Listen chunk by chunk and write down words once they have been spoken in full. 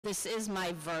This is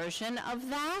my version of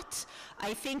that.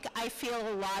 I think I feel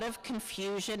a lot of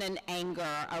confusion and anger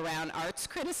around arts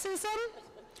criticism.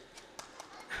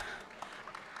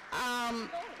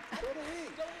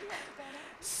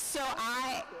 So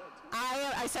I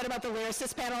said about the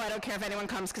lyricist panel, I don't care if anyone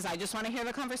comes because I just want to hear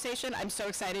the conversation. I'm so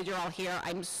excited you're all here.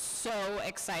 I'm so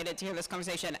excited to hear this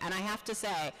conversation. And I have to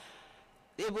say,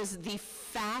 it was the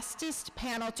fastest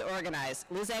panel to organize.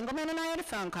 Liz Engelman and I had a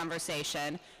phone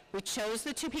conversation. We chose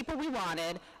the two people we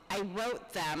wanted. I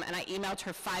wrote them, and I emailed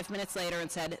her 5 minutes later and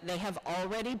said, they have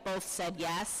already both said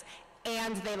yes,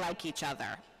 and they like each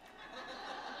other.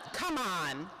 Come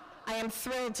on. I am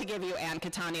thrilled to give you Ann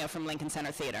Cattaneo from Lincoln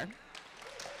Center Theater.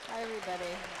 Hi, everybody.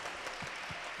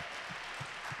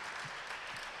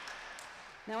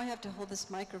 Now I have to hold this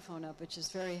microphone up, which is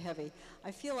very heavy.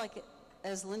 I feel like,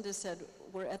 as Linda said,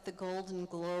 we're at the Golden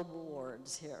Globe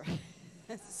Awards here,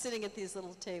 sitting at these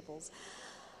little tables.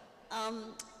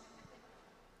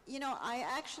 You know, I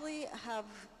actually have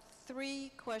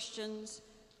 3 questions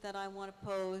that I want to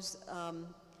pose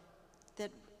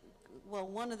that, well,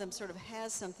 one of them sort of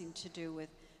has something to do with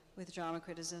drama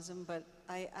criticism, but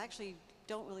I actually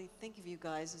don't really think of you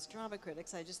guys as drama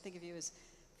critics. I just think of you as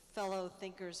fellow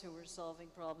thinkers who were solving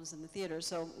problems in the theater.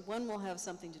 So one will have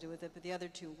something to do with it, but the other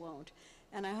 2 won't.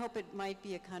 And I hope it might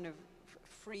be a kind of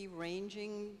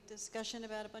free-ranging discussion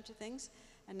about a bunch of things.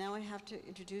 And now I have to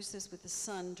introduce this with the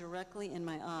sun directly in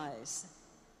my eyes.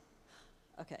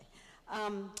 Okay.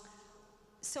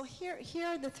 So here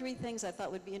are the 3 things I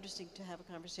thought would be interesting to have a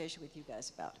conversation with you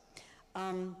guys about.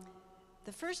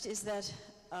 The first is that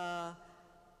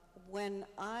when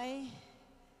I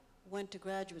went to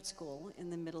graduate school in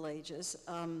the Middle Ages,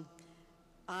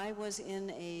 I was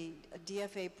in a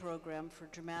DFA program for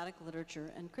dramatic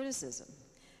literature and criticism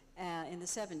in the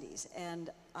 70s.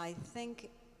 And I think,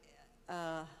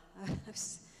 I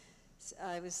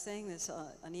was saying this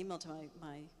on email to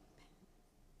my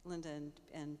Linda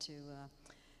and to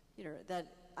Peter, that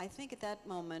I think at that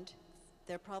moment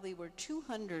there probably were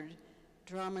 200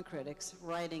 drama critics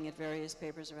writing at various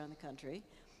papers around the country,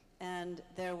 and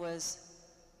there was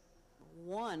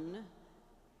one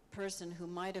person who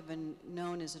might have been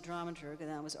known as a dramaturg, and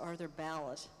that was Arthur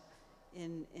Ballot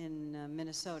in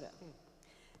Minnesota.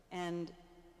 And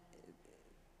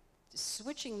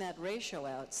switching that ratio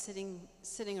out, sitting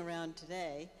around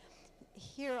today,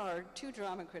 here are 2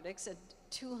 drama critics and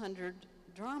 200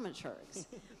 dramaturgs,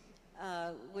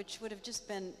 which would have just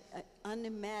been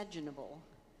unimaginable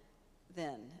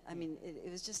then. I mean,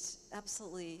 it was just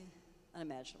absolutely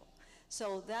unimaginable.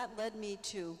 So that led me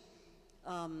to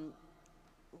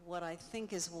what I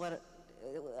think is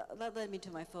that led me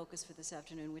to my focus for this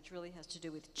afternoon, which really has to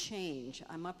do with change.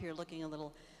 I'm up here looking a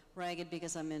little ragged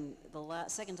because I'm in the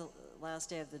second to last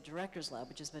day of the Director's Lab,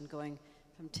 which has been going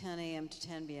from 10 a.m. to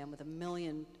 10 p.m. with a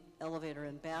million elevator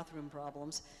and bathroom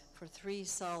problems for 3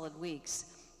 solid weeks.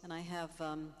 And I have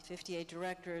 58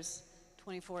 directors,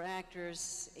 24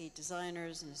 actors, 8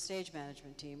 designers, and a stage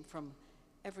management team from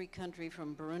every country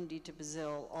from Burundi to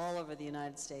Brazil, all over the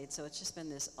United States. So it's just been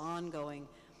this ongoing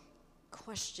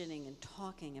questioning and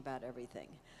talking about everything.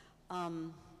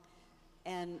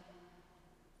 And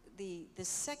the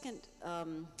second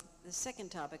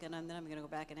topic, and then I'm going to go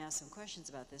back and ask some questions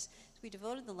about this, is we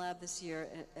devoted the lab this year,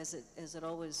 as it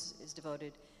always is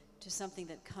devoted, to something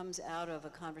that comes out of a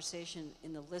conversation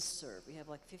in the listserv. We have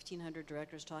like 1,500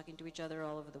 directors talking to each other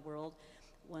all over the world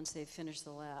once they've finished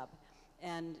the lab.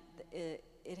 And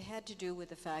it had to do with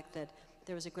the fact that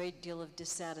there was a great deal of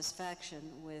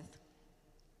dissatisfaction with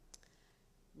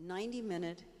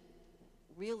 90-minute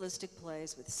realistic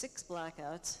plays with 6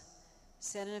 blackouts,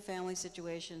 set in a family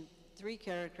situation, 3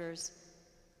 characters,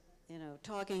 you know,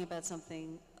 talking about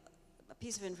something, a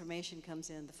piece of information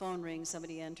comes in, the phone rings,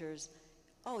 somebody enters,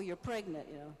 oh, you're pregnant,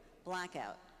 you know,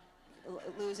 blackout,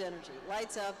 lose energy,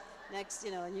 lights up, next, you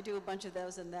know, and you do a bunch of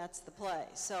those and that's the play.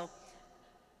 So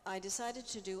I decided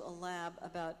to do a lab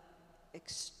about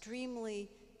extremely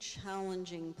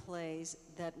challenging plays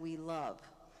that we love.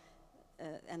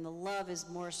 And the love is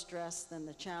more stress than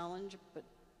the challenge, but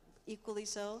equally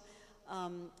so.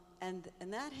 And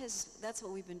that's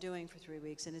what we've been doing for 3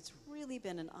 weeks, and it's really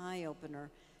been an eye-opener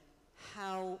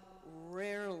how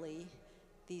rarely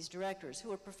these directors,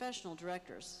 who are professional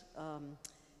directors,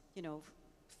 you know,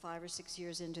 5 or 6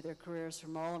 years into their careers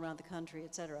from all around the country,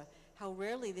 et cetera, how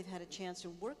rarely they've had a chance to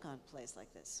work on plays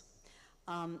like this.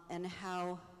 And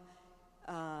how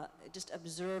just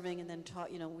observing and then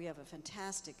you know, we have a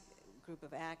fantastic group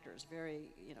of actors,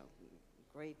 very, you know,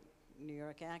 great New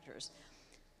York actors.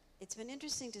 It's been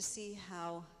interesting to see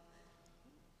how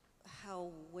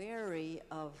wary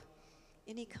of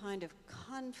any kind of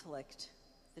conflict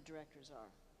the directors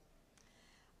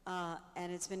are.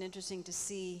 And it's been interesting to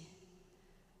see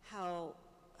how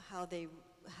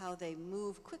they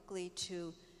move quickly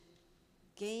to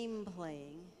game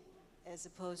playing as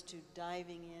opposed to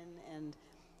diving in and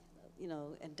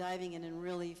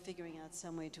really figuring out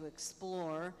some way to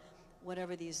explore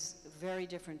whatever these very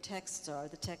different texts are.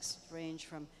 The texts range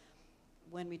from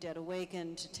When We Dead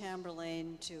Awaken to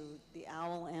Tamburlaine to The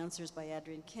Owl Answers by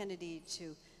Adrian Kennedy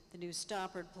to the new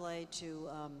Stoppard play to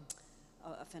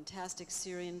a fantastic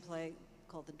Syrian play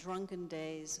called The Drunken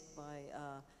Days by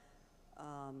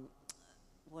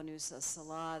Wanousa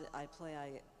Salad, I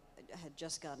had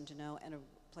just gotten to know, and a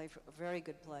very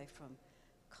good play from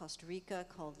Costa Rica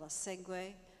called La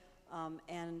Segue,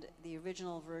 and the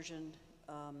original version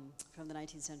from the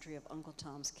 19th century of Uncle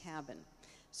Tom's Cabin.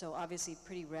 So obviously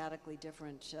pretty radically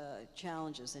different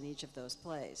challenges in each of those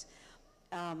plays.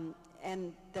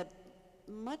 And that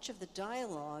much of the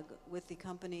dialogue with the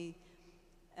company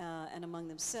and among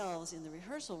themselves in the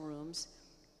rehearsal rooms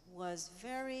was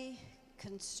very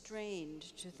constrained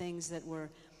to things that were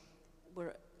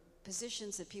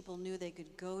positions that people knew they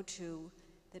could go to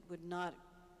that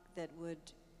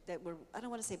were, I don't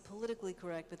want to say politically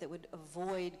correct, but that would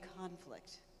avoid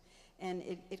conflict. And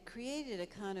it created a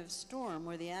kind of storm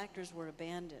where the actors were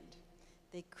abandoned.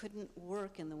 They couldn't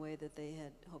work in the way that they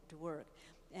had hoped to work.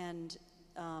 And,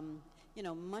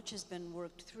 much has been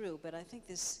worked through, but I think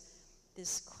this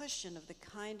question of the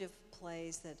kind of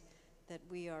plays that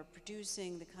we are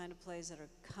producing, the kind of plays that are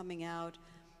coming out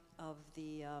of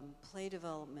the play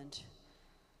development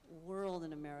world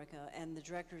in America, and the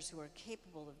directors who are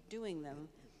capable of doing them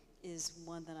is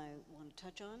one that I want to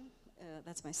touch on.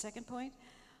 That's my second point.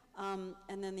 And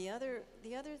then the other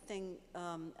thing,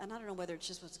 and I don't know whether it's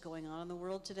just what's going on in the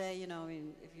world today.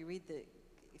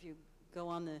 If you go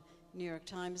on the New York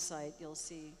Times site, you'll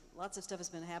see lots of stuff has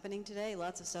been happening today.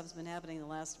 Lots of stuff has been happening in the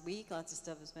last week. Lots of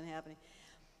stuff has been happening.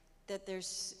 That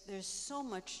there's so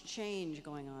much change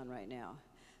going on right now,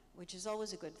 which is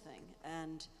always a good thing.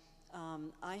 And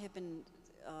I have been,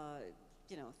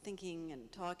 thinking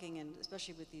and talking, and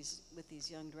especially with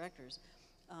these young directors,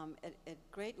 at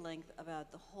great length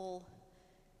about the whole,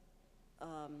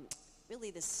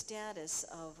 really the status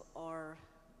of our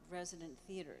resident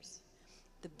theaters,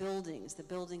 the buildings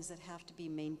that have to be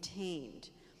maintained,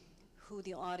 who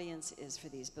the audience is for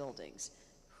these buildings,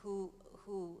 who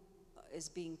is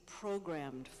being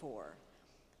programmed for,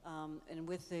 and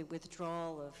with the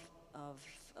withdrawal of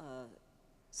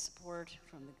support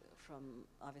from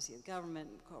obviously the government,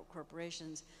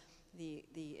 corporations, the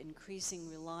increasing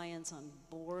reliance on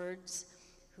boards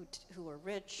who are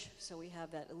rich, so we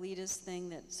have that elitist thing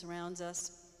that surrounds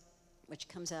us, which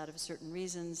comes out of certain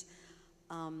reasons.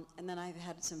 And then I've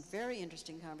had some very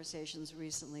interesting conversations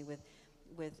recently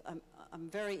with I'm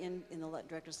very in the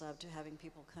Directors Lab to having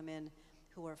people come in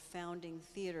who are founding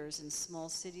theaters in small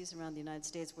cities around the United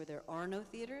States where there are no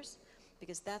theaters,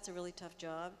 because that's a really tough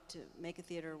job, to make a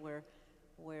theater where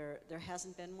there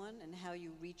hasn't been one, and how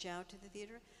you reach out to the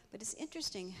theater. But it's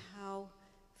interesting how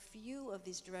few of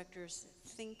these directors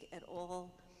think at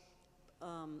all,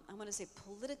 I want to say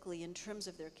politically, in terms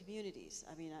of their communities.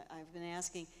 I mean, I've been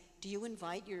asking, do you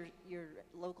invite your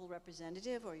local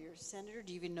representative or your senator?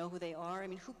 Do you even know who they are? I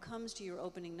mean, who comes to your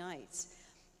opening nights?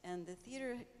 And the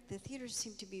theaters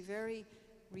seem to be very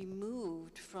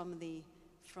removed from the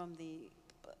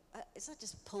it's not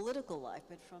just political life,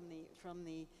 but from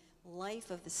the life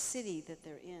of the city that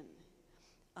they're in,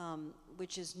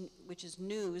 which is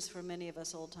news for many of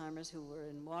us old timers who were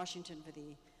in Washington for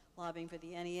the lobbying for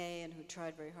the NEA, and who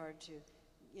tried very hard to,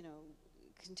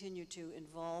 continue to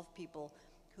involve people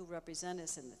who represent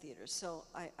us in the theaters. So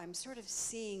I'm sort of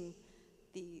seeing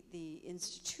the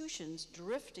institutions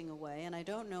drifting away, and I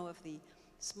don't know if the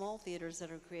small theaters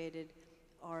that are created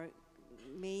are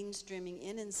mainstreaming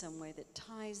in some way that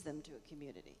ties them to a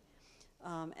community.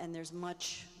 And there's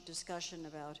much discussion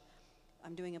about,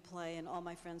 I'm doing a play and all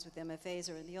my friends with MFAs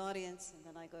are in the audience, and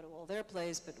then I go to all their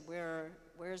plays, but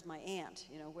where's my aunt?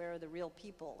 Where are the real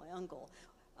people, my uncle?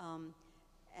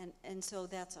 And so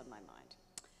that's on my mind.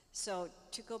 So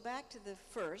to go back to the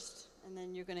first, and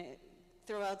then you're going to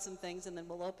throw out some things, and then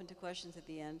we'll open to questions at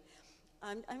the end.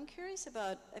 I'm curious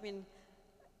about,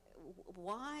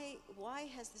 why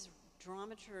has this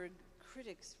dramaturg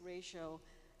critics ratio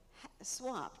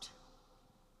swapped?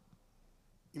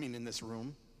 You mean in this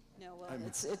room? No, well,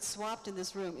 it's swapped in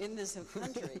this room, in this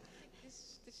country.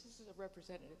 This is a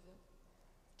representative, the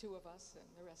two of us and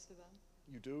the rest of them.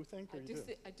 You do think, or you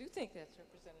do? I do think that's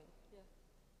representative, yeah.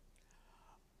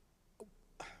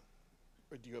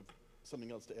 Or do you have something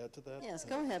else to add to that? Yes,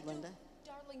 go ahead, Linda.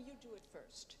 Darling, you do it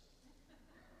first.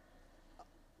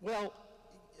 Well,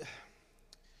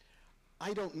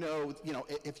 I don't know,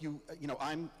 if you know,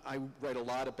 I write a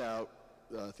lot about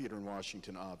theater in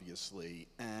Washington, obviously,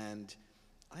 and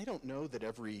I don't know that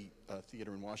every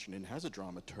theater in Washington has a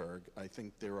dramaturg. I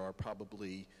think there are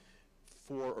probably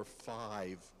 4 or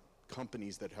 5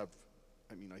 companies that have,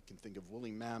 I mean, I can think of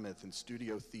Woolly Mammoth and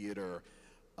Studio Theater,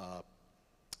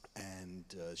 and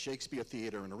Shakespeare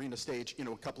Theater and Arena Stage.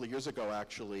 A couple of years ago,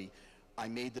 actually, I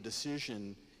made the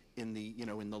decision in the,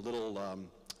 in the little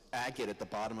agate at the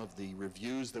bottom of the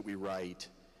reviews that we write,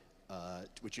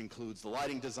 which includes the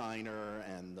lighting designer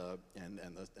and the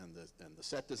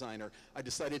set designer. I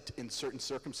decided in certain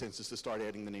circumstances to start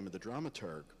adding the name of the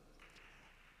dramaturg.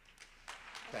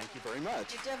 Thank you very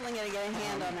much. You're definitely going to get a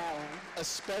hand on that one.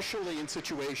 Especially in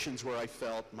situations where I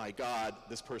felt, my God,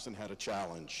 this person had a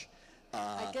challenge.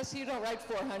 I guess you don't write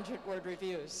 400-word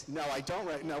reviews. No, I don't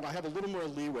write. No, I have a little more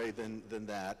leeway than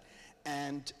that.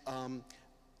 And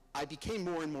I became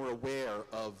more and more aware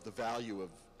of the value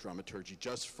of dramaturgy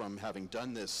just from having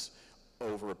done this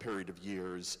over a period of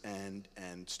years and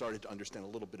started to understand a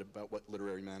little bit about what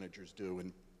literary managers do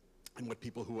and what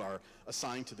people who are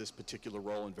assigned to this particular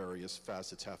role in various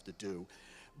facets have to do.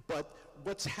 But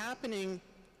what's happening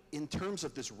in terms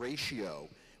of this ratio,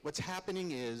 what's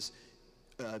happening is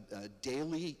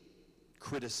daily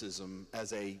criticism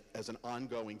as an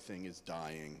ongoing thing is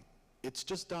dying. It's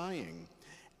just dying.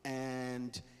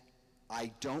 And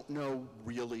I don't know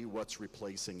really what's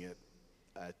replacing it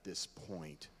at this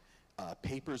point.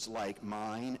 Papers like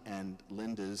mine and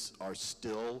Linda's are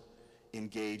still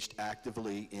engaged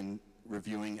actively in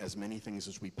reviewing as many things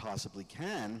as we possibly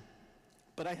can,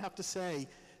 but I have to say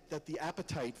that the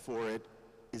appetite for it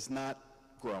is not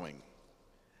growing.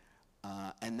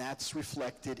 And that's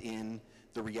reflected in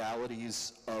the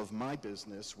realities of my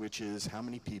business, which is how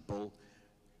many people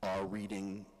are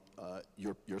reading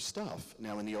your stuff.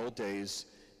 Now, in the old days,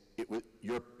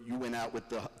 you went out with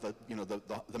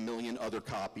the million other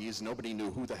copies. Nobody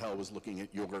knew who the hell was looking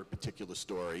at your particular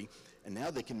story, and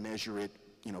now they can measure it,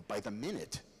 by the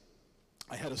minute.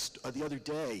 I had the other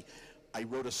day, I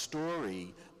wrote a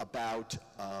story about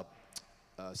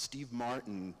Steve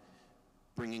Martin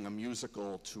bringing a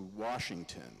musical to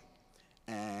Washington,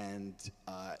 and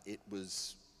it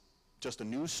was just a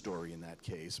news story in that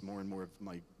case. More and more of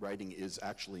my writing is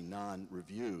actually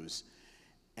non-reviews.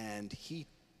 And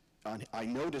I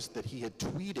noticed that he had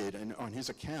tweeted on his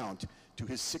account to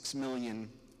his 6 million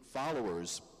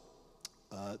followers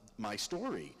my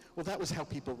story. Well, that was how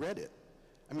people read it.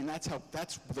 I mean, that's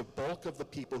the bulk of the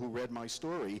people who read my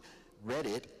story read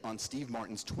it on Steve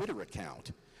Martin's Twitter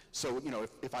account. So,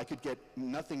 if I could get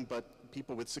nothing but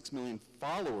people with 6 million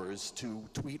followers to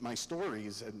tweet my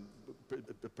stories and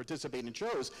participate in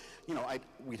shows,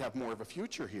 we'd have more of a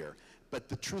future here. But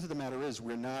the truth of the matter is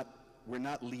we're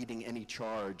not leading any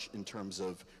charge in terms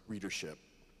of readership.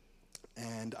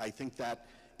 And I think that,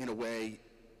 in a way,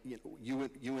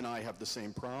 you and I have the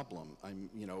same problem.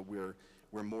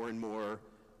 We're more and more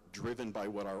driven by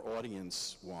what our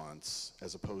audience wants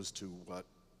as opposed to what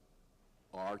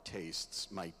our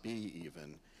tastes might be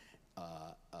even.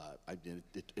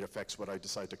 It affects what I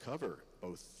decide to cover,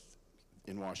 both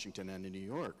in Washington and in New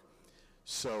York.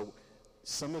 So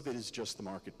some of it is just the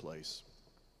marketplace,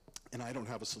 and I don't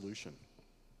have a solution.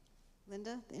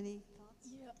 Linda, any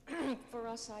thoughts? Yeah, for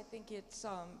us, I think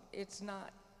it's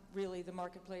not really the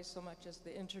marketplace so much as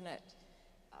the internet.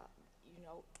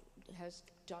 Has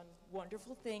done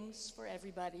wonderful things for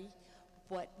everybody,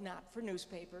 but not for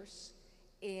newspapers.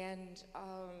 And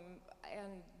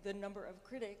the number of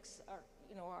critics,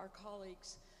 our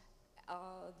colleagues,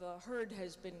 the herd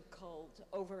has been culled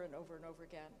over and over and over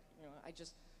again.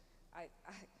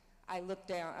 I look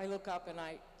down, I look up and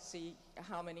I see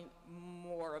how many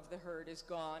more of the herd is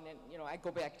gone, and I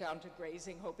go back down to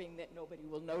grazing hoping that nobody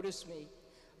will notice me.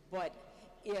 But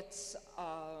it's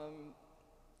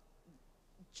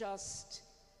just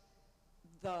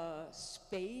the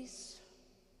space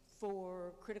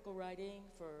for critical writing,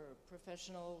 for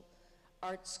professional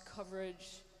arts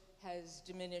coverage has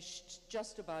diminished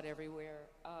just about everywhere.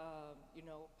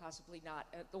 Possibly not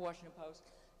at the Washington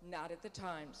Post, not at the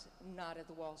Times, not at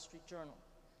the Wall Street Journal,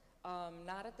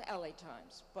 not at the LA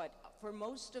Times. But for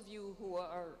most of you who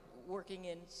are working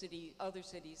in other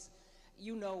cities,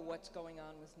 you know what's going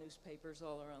on with newspapers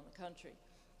all around the country.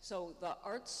 So the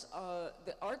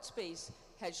art space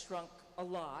has shrunk a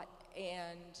lot,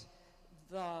 and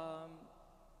the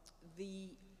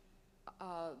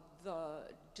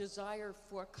desire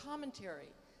for commentary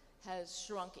has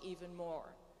shrunk even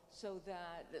more. So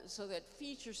that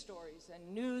feature stories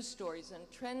and news stories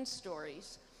and trend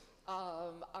stories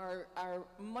are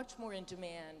much more in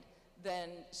demand than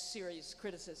serious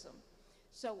criticism.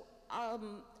 So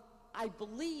I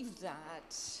believe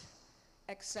that,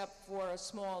 except for a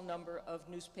small number of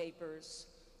newspapers,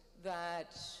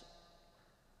 that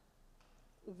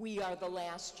we are the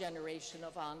last generation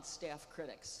of on-staff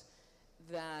critics,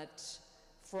 that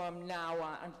from now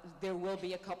on, there will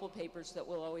be a couple papers that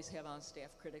will always have on-staff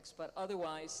critics, but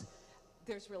otherwise,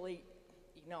 there's really,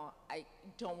 you know, I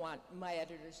don't want my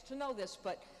editors to know this,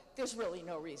 but there's really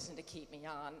no reason to keep me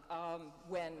on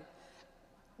when,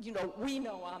 you know, we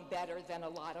know I'm better than a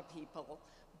lot of people,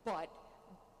 but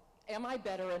am I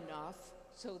better enough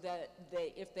so that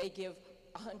if they give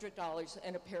 $100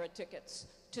 and a pair of tickets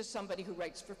to somebody who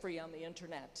writes for free on the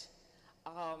internet,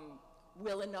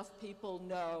 will enough people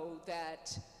know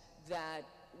that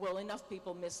will enough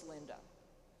people miss Linda?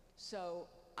 So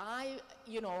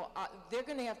they're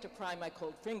going to have to pry my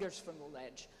cold fingers from the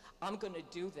ledge. I'm going to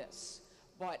do this,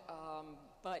 but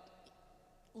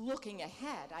looking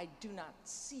ahead, I do not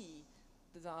see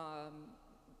the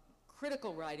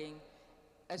critical writing,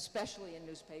 especially in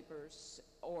newspapers,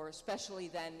 or especially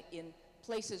then in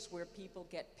places where people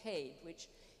get paid, which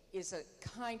is a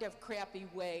kind of crappy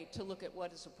way to look at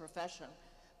what is a profession.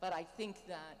 But I think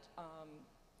that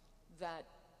that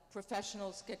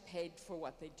professionals get paid for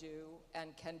what they do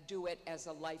and can do it as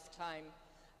a lifetime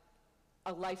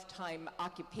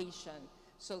occupation,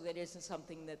 so that it isn't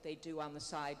something that they do on the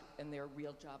side and their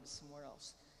real job is somewhere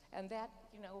else. And that,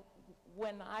 you know,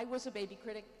 when I was a baby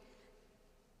critic,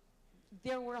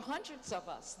 there were hundreds of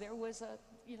us. There was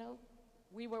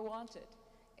we were wanted.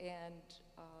 And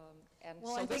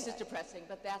well, so this is depressing,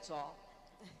 but that's all.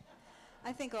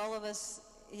 I think all of us,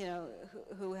 you know,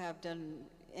 who have done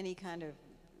any kind of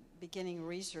beginning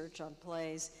research on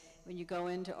plays, when you go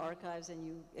into archives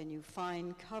and you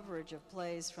find coverage of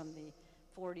plays from the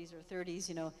 40s or 30s,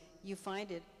 you know, you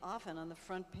find it often on the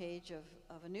front page of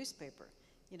a newspaper.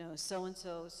 You know,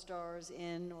 so-and-so stars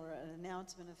in, or an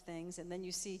announcement of things, and then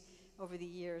you see over the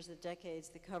years, the decades,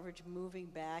 the coverage moving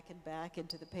back and back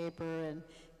into the paper and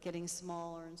getting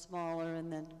smaller and smaller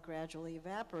and then gradually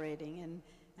evaporating.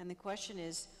 And the question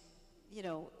is, you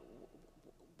know,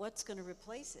 what's going to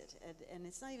replace it? And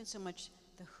it's not even so much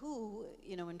the who,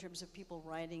 you know, in terms of people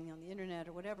writing on the internet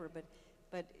or whatever, but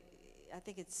I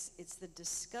think it's the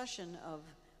discussion of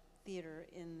theater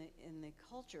in the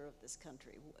culture of this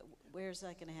country. Where's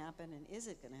that going to happen, and is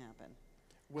it going to happen?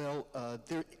 Well,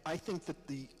 I think that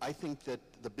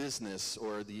the business,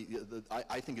 or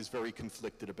I think is very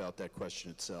conflicted about that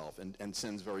question itself, and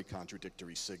sends very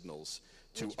contradictory signals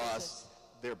to Which us. business?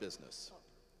 Their business,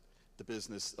 the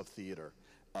business of theater,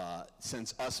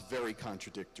 sends us very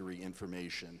contradictory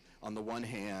information. On the one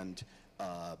hand,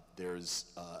 there's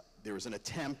an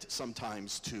attempt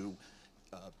sometimes to.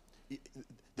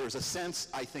 There's a sense,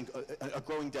 I think, a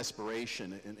growing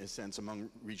desperation, in a sense, among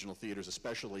regional theaters,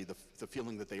 especially the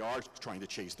feeling that they are trying to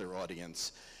chase their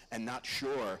audience and not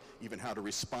sure even how to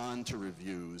respond to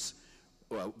reviews,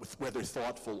 whether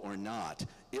thoughtful or not.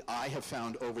 I have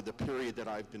found over the period that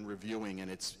I've been reviewing,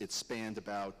 and it's spanned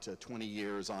about 20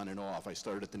 years on and off. I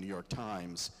started at the New York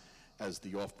Times as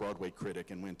the off-Broadway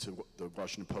critic and went to the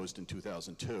Washington Post in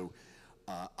 2002.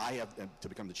 To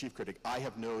become the chief critic, I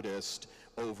have noticed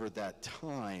over that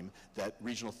time that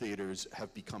regional theaters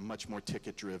have become much more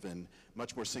ticket-driven,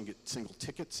 much more single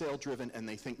ticket sale driven, and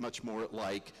they think much more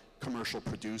like commercial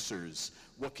producers.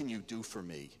 What can you do for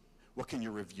me? What can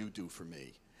your review do for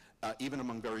me? Even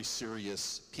among very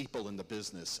serious people in the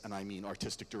business, and I mean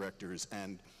artistic directors,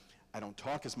 and I don't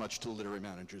talk as much to literary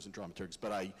managers and dramaturgs,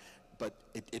 but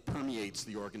it permeates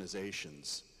the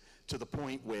organizations to the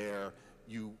point where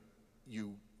you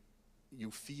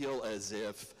feel as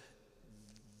if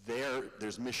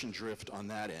there's mission drift on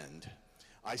that end.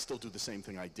 I still do the same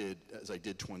thing as I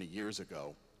did 20 years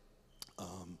ago,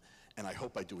 and I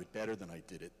hope I do it better than I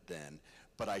did it then.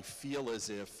 But I feel as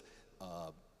if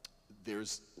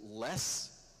there's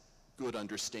less good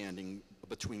understanding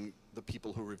between the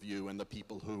people who review and the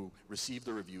people who receive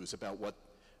the reviews about what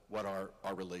our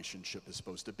relationship is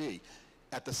supposed to be.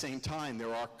 At the same time,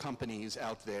 there are companies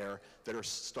out there that are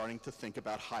starting to think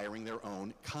about hiring their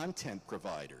own content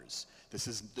providers. This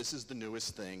is the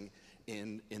newest thing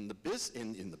in the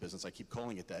business. I keep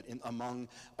calling it that. Among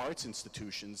arts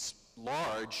institutions,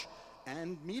 large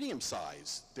and medium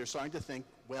size, they're starting to think,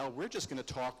 well, we're just going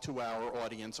to talk to our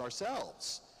audience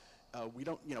ourselves. We're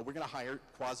going to hire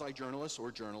quasi-journalists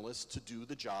or journalists to do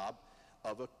the job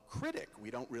of a critic.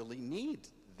 We don't really need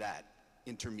that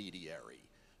intermediary.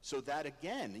 So that,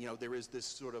 again, there is this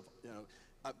sort of,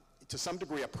 to some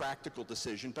degree, a practical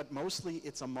decision, but mostly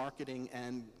it's a marketing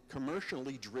and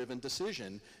commercially driven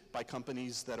decision by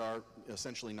companies that are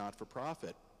essentially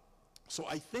not-for-profit. So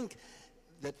I think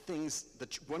that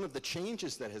one of the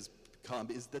changes that has come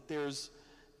is that there's,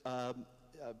 I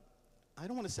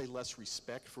don't want to say less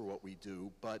respect for what we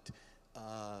do, but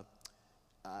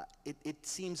it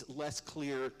seems less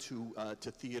clear to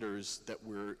theaters that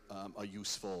we're a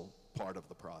useful part of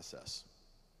the process.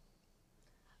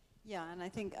 Yeah, and I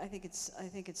think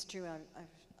it's true.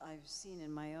 I've seen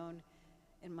in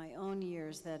my own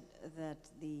years that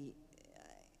the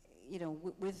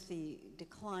with the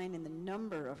decline in the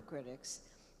number of critics,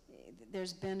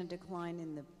 there's been a decline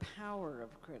in the power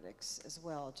of critics as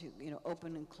well to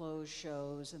open and close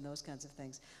shows and those kinds of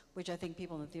things, which I think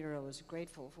people in the theater are always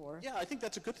grateful for. Yeah, I think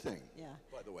that's a good thing. Yeah.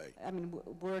 By the way. I mean,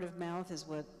 word of mouth is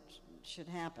what should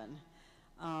happen.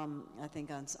 I think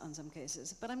on some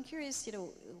cases, but I'm curious.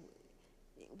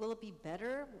 Will it be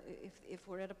better if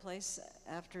we're at a place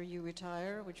after you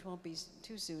retire, which won't be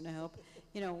too soon, I hope,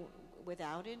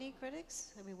 without any critics?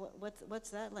 I mean, what's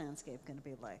that landscape going to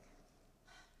be like?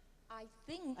 I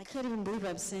think... I can't even believe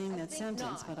I'm saying that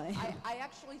sentence, but I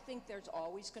actually think there's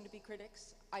always going to be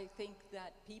critics. I think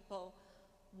that people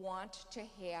want to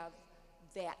have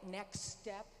that next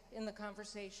step in the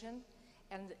conversation,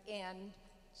 and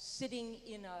sitting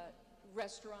in a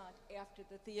restaurant after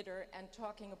the theater and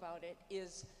talking about it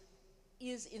is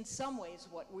in some ways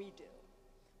what we do.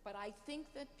 But I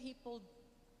think that people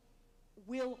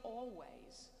will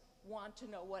always want to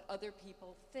know what other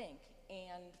people think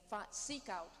and seek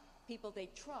out people they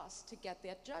trust to get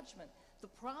that judgment. The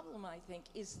problem, I think,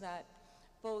 is that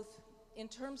both in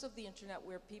terms of the internet,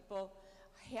 where people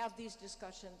have these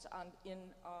discussions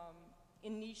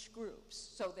in niche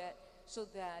groups, so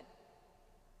that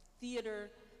theater,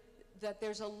 that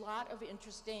there's a lot of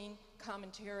interesting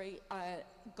commentary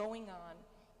going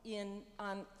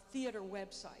on theater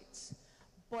websites,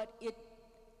 but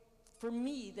for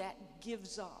me, that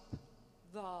gives up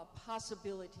the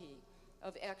possibility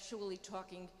of actually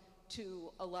talking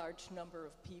to a large number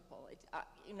of people.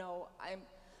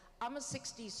 I'm a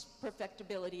 60s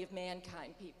perfectibility of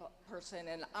mankind person,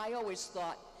 and I always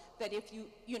thought that if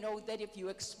you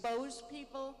expose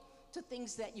people to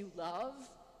things that you love,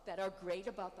 that are great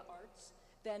about the arts,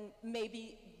 then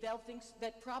maybe they'll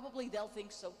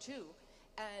think so too.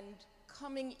 And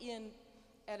coming in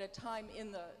at a time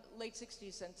in the late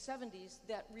 60s and 70s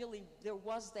that really there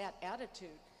was that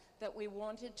attitude that we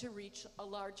wanted to reach a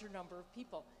larger number of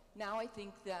people. Now I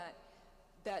think that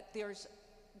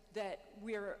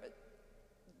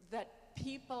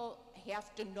people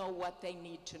have to know what they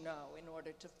need to know in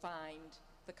order to find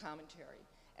the commentary,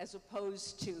 as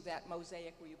opposed to that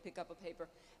mosaic where you pick up a paper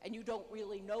and you don't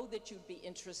really know that you'd be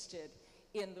interested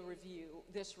in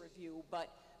this review, but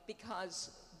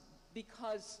because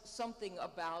something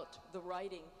about the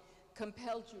writing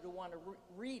compelled you to want to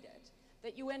read it,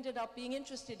 that you ended up being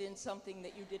interested in something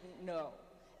that you didn't know.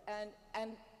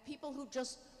 And people who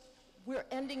we're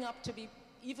ending up to be,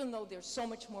 even though there's so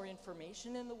much more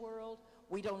information in the world,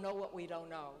 we don't know what we don't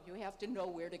know. You have to know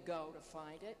where to go to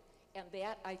find it. And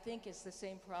that, I think, is the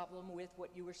same problem with what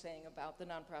you were saying about the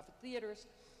nonprofit theaters,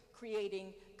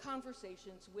 creating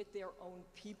conversations with their own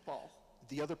people.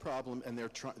 The other problem, and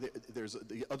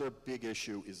the other big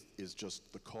issue is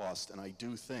just the cost. And I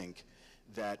do think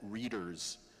that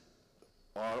readers,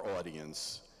 our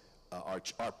audience,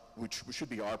 which should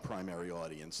be our primary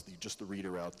audience, just the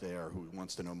reader out there who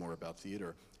wants to know more about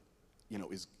theater,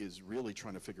 is really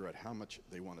trying to figure out how much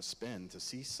they want to spend to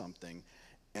see something.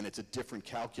 And it's a different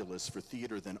calculus for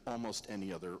theater than almost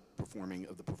any other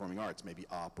performing arts, maybe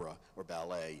opera or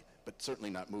ballet, but certainly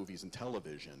not movies and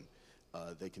television.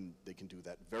 They can do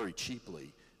that very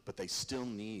cheaply, but they still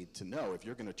need to know if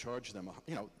you're going to charge them.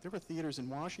 There are theaters in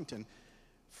Washington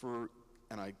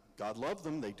and God love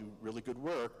them, they do really good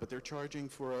work, but they're charging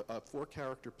for a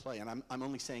 4-character play. And I'm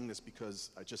only saying this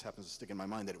because it just happens to stick in my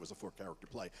mind that it was a 4-character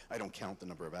play. I don't count the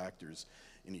number of actors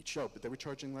in each show, but they were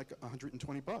charging like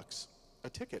 $120 a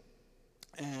ticket.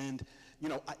 And,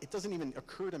 it doesn't even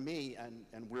occur to me,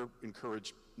 and we're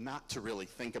encouraged not to really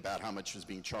think about how much is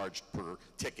being charged per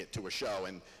ticket to a show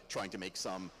and trying to make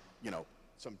some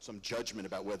judgment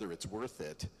about whether it's worth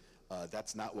it.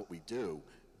 That's not what we do.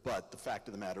 But the fact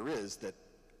of the matter is that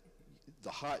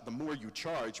the more you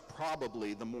charge,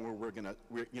 probably the more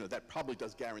that probably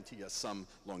does guarantee us some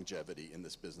longevity in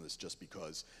this business, just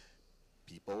because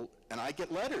people, and I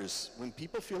get letters when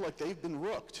people feel like they've been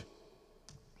rooked.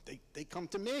 They come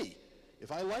to me.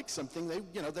 If I like something,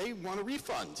 they want a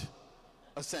refund,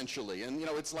 essentially. And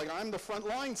it's like I'm the front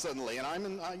line suddenly, and I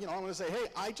want to say, hey,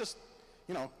 I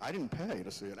didn't pay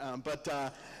to see it.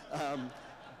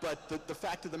 But the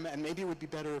fact of the matter, and maybe it would be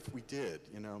better if we did,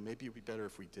 you know, maybe it would be better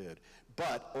if we did.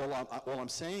 But all I'm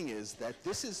saying is that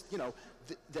this is, you know,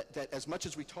 that as much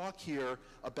as we talk here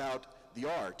about the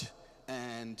art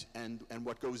and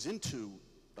what goes into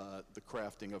the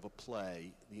crafting of a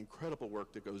play, the incredible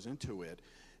work that goes into it,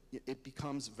 it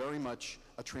becomes very much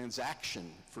a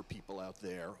transaction for people out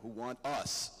there who want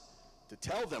us to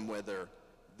tell them whether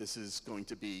this is going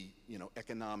to be, you know,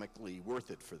 economically worth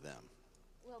it for them.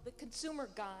 Well, the consumer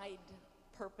guide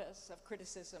purpose of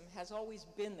criticism has always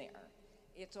been there.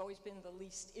 It's always been the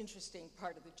least interesting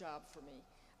part of the job for me.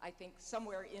 I think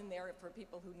somewhere in there, for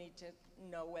people who need to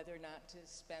know whether or not to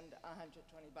spend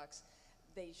 $120,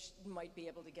 they might be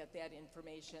able to get that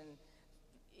information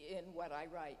in what I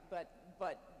write. But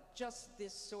just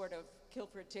this sort of kill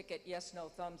for a ticket, yes, no,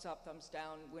 thumbs up, thumbs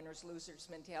down, winners, losers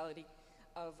mentality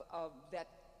of that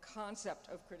concept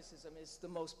of criticism is the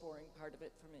most boring part of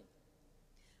it for me.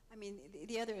 I mean,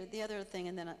 the other thing,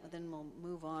 and then we'll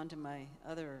move on to my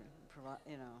other,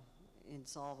 you know,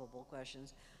 insolvable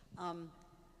questions,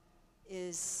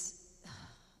 is,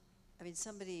 I mean,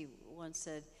 somebody once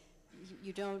said,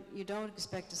 you don't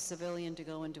expect a civilian to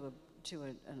go into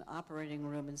an operating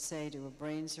room and say to a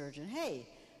brain surgeon, hey,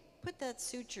 put that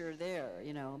suture there,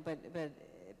 you know, but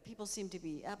people seem to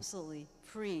be absolutely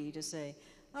free to say,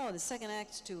 oh, the second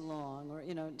act's too long, or,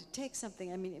 you know, to take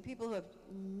something. I mean, people who have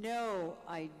no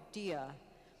idea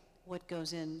what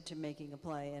goes into making a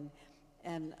play,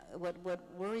 and what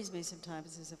worries me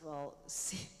sometimes is if I'll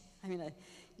see, I mean,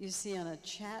 you see on a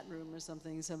chat room or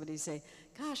something, somebody say,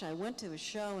 gosh, I went to a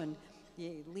show and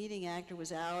the leading actor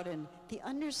was out and the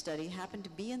understudy happened to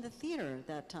be in the theater at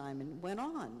that time and went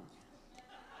on. You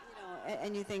know,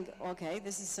 and you think, okay,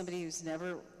 this is somebody who's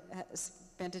never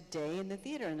spent a day in the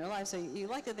theater in their life. So you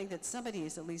like to think that somebody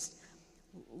is at least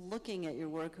looking at your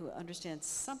work who understands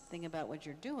something about what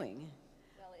you're doing.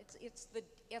 Well,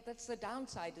 that's the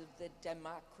downside of the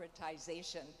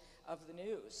democratization of the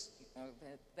news. You know,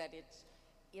 that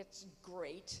it's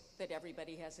great that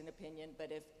everybody has an opinion,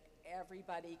 but if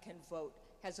everybody can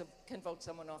vote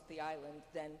someone off the island,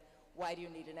 then why do you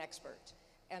need an expert?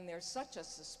 And there's such a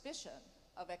suspicion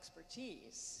of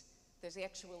expertise. There's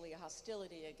actually a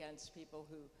hostility against people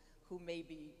who may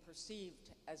be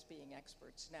perceived as being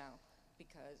experts now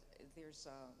because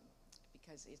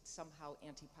because it's somehow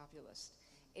anti-populist.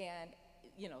 And,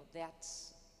 you know,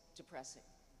 that's depressing.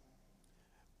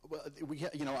 Well,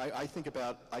 you know, I think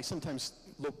about, I sometimes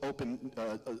open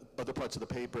other parts of the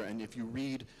paper, and if you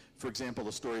read, for example,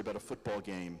 a story about a football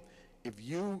game, if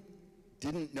you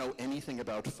didn't know anything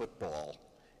about football,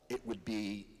 it would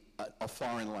be a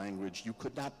foreign language. You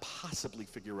could not possibly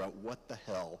figure out what the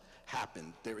hell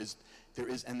happened.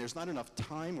 And there's not enough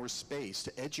time or space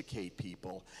to educate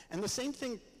people. And the same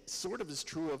thing sort of is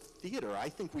true of theater. I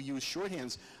think we use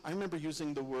shorthands. I remember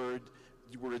using the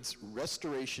words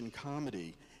restoration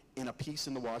comedy in a piece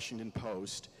in the Washington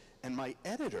Post, and my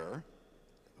editor,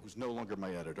 who's no longer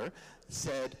my editor,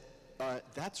 said,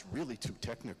 that's really too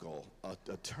technical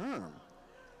a term.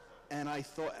 And I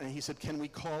thought, and he said, can we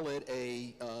call it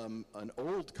an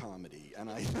old comedy? And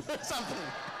I, something.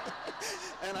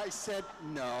 And I said,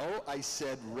 no. I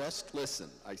said, listen,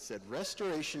 I said,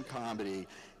 restoration comedy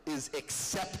is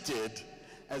accepted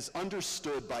as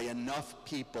understood by enough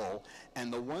people,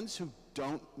 and the ones who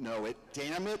don't know it,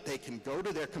 damn it, they can go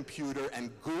to their computer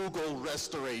and Google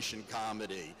restoration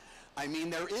comedy. I mean,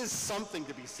 there is something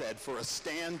to be said for a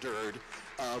standard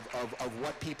of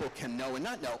what people can know and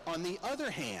not know. On the other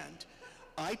hand,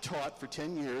 I taught for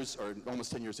 10 years, or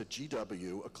almost 10 years at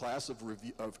GW, a class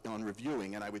on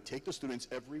reviewing, and I would take the students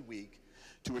every week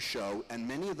to a show, and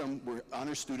many of them were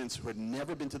honor students who had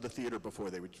never been to the theater before.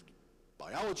 They were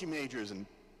biology majors, and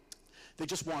they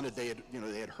just wanted, they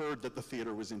had heard that the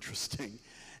theater was interesting.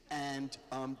 And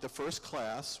the first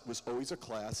class was always a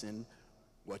class in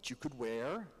what you could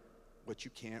wear, what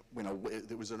you can't, you know,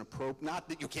 there was an appropriate, not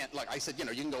that you can't, like I said, you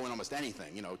know, you can go in almost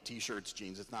anything, you know, t-shirts,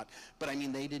 jeans, it's not, but I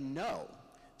mean, they didn't know.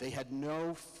 They had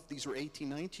no, these were 18,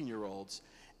 19-year-olds,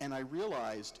 and I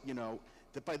realized, you know,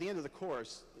 that by the end of the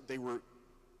course, they were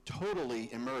totally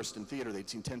immersed in theater. They'd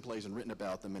seen 10 plays and written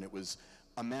about them, and it was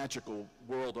a magical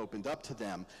world opened up to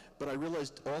them. But I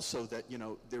realized also that, you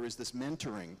know, there is this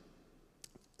mentoring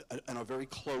and a very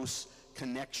close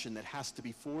connection that has to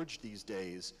be forged these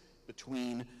days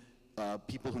between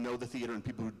people who know the theater and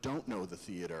people who don't know the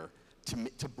theater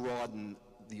to broaden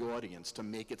the audience, to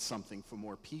make it something for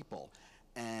more people.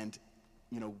 And,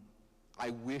 you know, I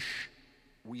wish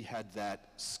we had that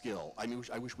skill. I mean,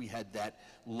 I wish we had that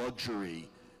luxury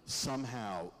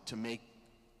somehow to make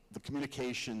the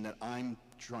communication that I'm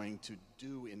trying to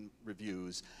do in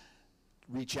reviews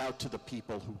reach out to the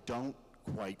people who don't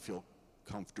quite feel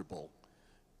comfortable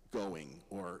going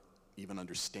or even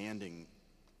understanding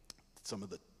some of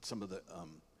the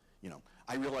you know,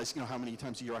 I realize, you know, how many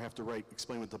times a year I have to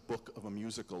explain what the book of a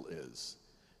musical is.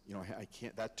 You know, I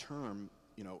can't, that term,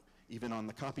 you know, even on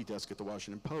the copy desk at the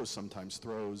Washington Post sometimes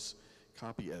throws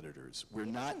copy editors. We're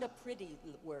not. It isn't a pretty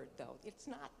word, though. It's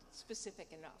not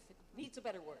specific enough. It needs a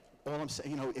better word. All I'm saying,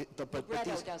 you know,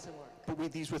 Libretto doesn't work.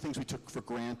 But these were things we took for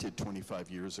granted 25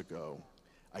 years ago.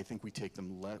 I think we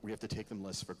have to take them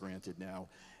less for granted now,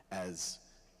 as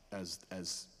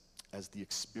the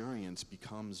experience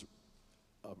becomes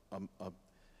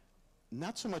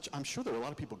not so much. I'm sure there are a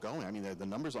lot of people going. I mean, the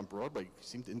numbers on Broadway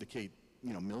seem to indicate,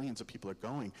 you know, millions of people are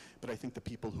going, but I think the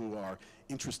people who are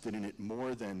interested in it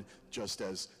more than just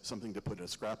as something to put in a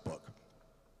scrapbook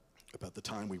about the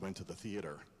time we went to the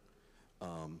theater,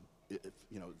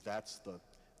 you know, that's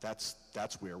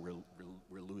where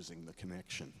we're losing the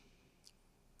connection.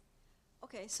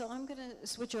 Okay, so I'm going to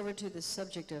switch over to the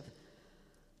subject of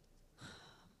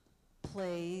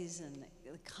plays and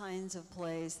the kinds of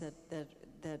plays that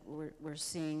we're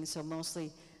seeing. So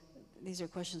mostly, these are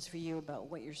questions for you about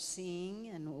what you're seeing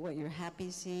and what you're happy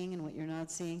seeing and what you're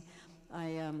not seeing.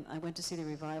 I went to see the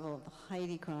revival of the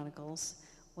Heidi Chronicles.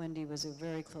 Wendy was a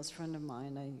very close friend of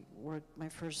mine. I worked my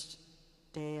first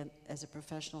day as a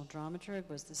professional dramaturg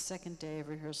was the second day of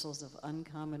rehearsals of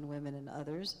Uncommon Women and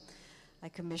Others. I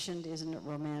commissioned Isn't It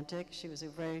Romantic? She was a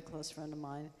very close friend of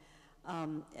mine.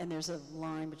 And there's a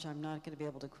line, which I'm not going to be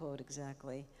able to quote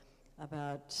exactly,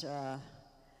 about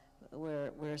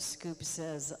where Scoop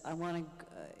says, I want to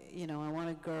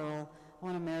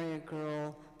marry a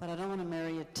girl, but I don't want to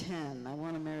marry a 10. I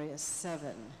want to marry a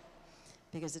 7,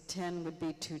 because a 10 would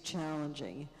be too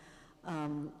challenging.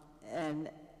 And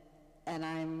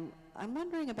I'm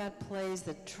wondering about plays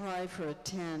that try for a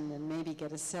 10 and maybe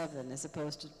get a 7, as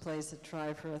opposed to plays that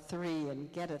try for a 3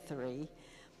 and get a 3.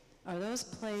 Are those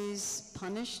plays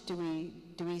punished? Do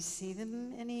we see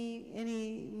them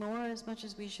any more as much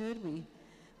as we should?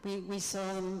 We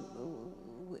saw them,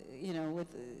 you know,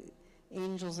 with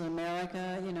Angels in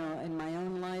America. You know, in my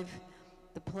own life,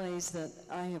 the plays that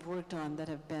I have worked on that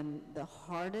have been the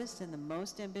hardest and the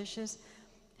most ambitious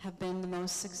have been the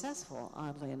most successfdo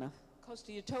oddly enough. Coast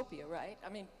to Utopia, right? I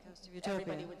mean,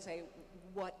 everybody would say,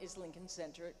 what is Lincoln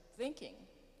Center thinking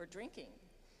or drinking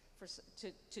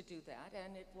to do that?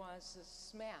 And it was a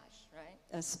smash, right?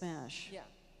 A smash. Yeah.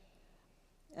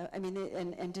 I mean,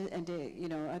 you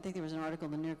know, I think there was an article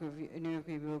in the New York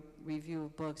Review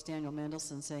of Books, Daniel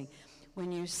Mendelsohn, saying,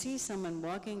 when you see someone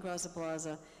walking across the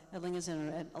plaza at Lincoln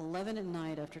Center at 11 at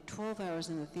night after 12 hours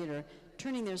in the theater,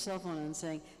 turning their cell phone on and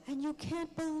saying, and you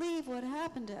can't believe what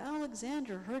happened to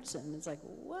Alexander Hertzen. It's like,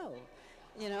 whoa,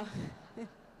 you know,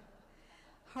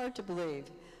 hard to believe.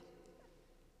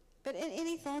 But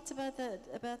any thoughts about that?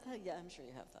 Yeah, I'm sure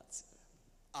you have thoughts.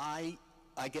 I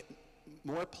get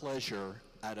more pleasure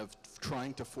out of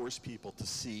trying to force people to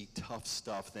see tough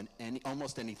stuff than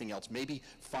almost anything else. Maybe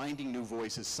finding new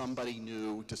voices, somebody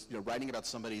new, just, you know, writing about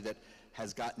somebody that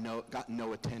has gotten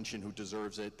no attention, who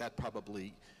deserves it. That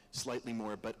probably slightly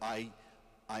more. But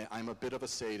I'm a bit of a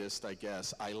sadist, I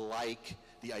guess. I like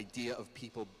the idea of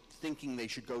people thinking they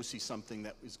should go see something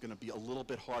that is going to be a little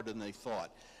bit harder than they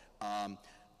thought.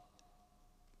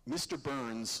 Mr.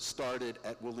 Burns started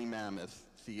at Woolly Mammoth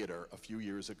Theater a few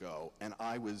years ago, and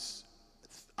I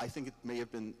think it may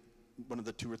have been one of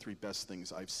the 2 or 3 best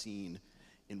things I've seen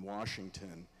in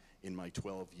Washington in my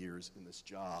 12 years in this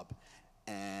job.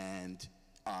 And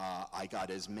I got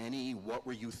as many "what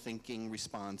were you thinking"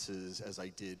 responses as I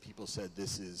did. People said,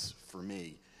 this is for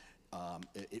me.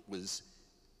 It was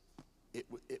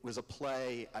a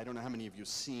play. I don't know how many of you have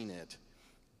seen it,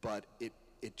 but it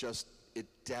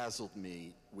dazzled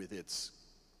me with its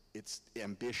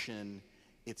ambition,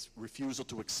 its refusal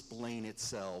to explain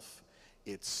itself,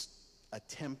 its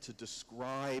attempt to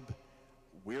describe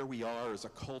where we are as a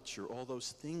culture, all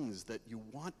those things that you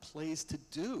want plays to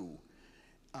do,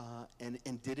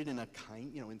 and did it in a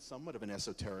kind, you know, in somewhat of an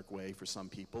esoteric way for some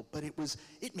people, but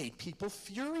it made people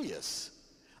furious.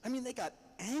 I mean, they got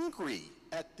angry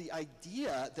at the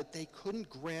idea that they couldn't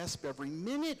grasp every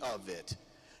minute of it.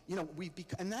 You know,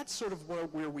 and that's sort of where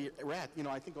we're at. You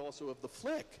know, I think also of The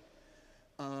Flick,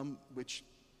 which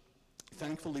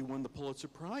thankfully won the Pulitzer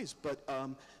Prize. But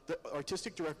the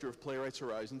artistic director of Playwrights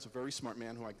Horizons, a very smart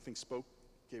man who I think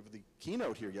gave the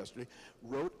keynote here yesterday,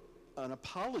 wrote an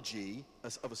apology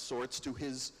of a sorts to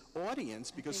his audience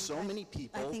because so many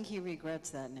people. I think he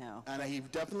regrets that now. And he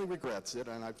definitely regrets it.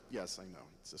 And yes, I know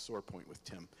it's a sore point with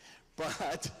Tim,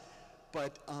 but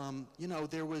you know,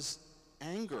 there was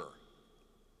anger.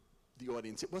 the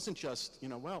audience. It wasn't just,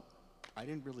 well, I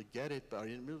didn't really get it, but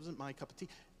it wasn't my cup of tea.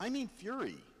 I mean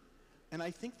fury. And I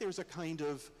think there's a kind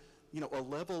of, a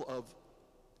level of,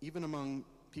 even among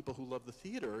people who love the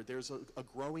theater, there's a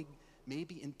growing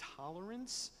maybe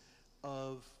intolerance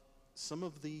of some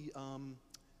of the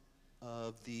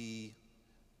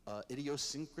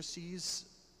idiosyncrasies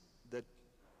that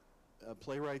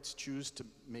playwrights choose to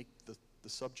make the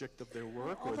subject of their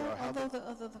work.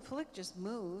 Although the Flick just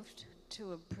moved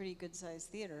to a pretty good-sized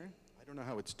theater. I don't know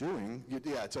how it's doing.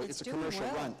 Yeah, it's a commercial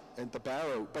run, and the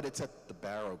Barrow, but it's at the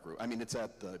Barrow Group. I mean, it's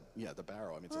at the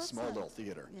Barrow. I mean, it's a small little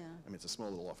theater. Yeah. I mean, it's a small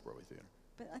little off-Broadway theater.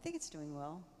 But I think it's doing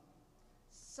well.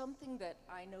 Something that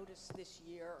I noticed this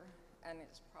year, and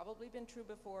it's probably been true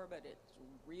before, but it's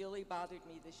really bothered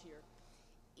me this year,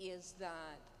 is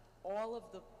that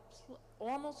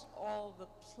almost all the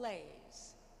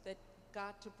plays that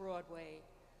got to Broadway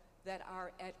that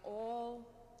are at all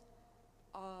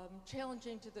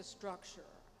challenging to the structure,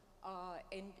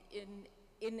 and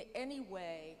in any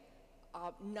way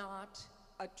not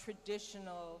a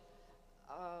traditional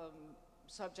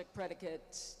subject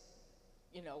predicate,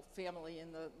 family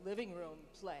in the living room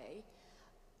play,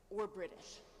 or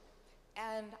British.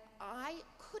 And I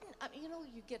couldn't, you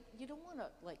don't want to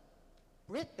like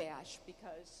Brit bash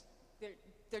because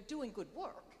they're doing good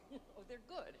work, they're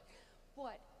good.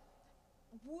 But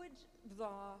would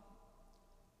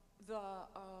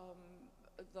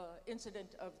the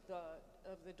incident of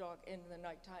the dog in the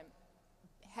nighttime,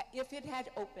 if it had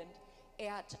opened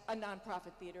at a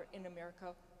nonprofit theater in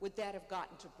America, would that have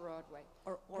gotten to Broadway?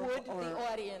 Or would the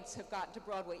audience have gotten to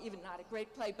Broadway, even not a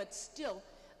great play, but still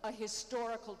a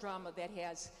historical drama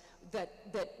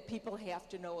that people have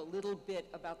to know a little bit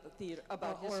about the theater,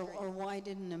 about history? Or why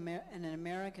didn't an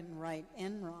American write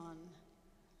Enron?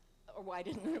 Or why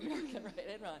didn't an American write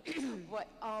Enron?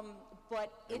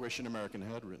 But I wish an American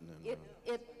had written Enron.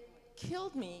 It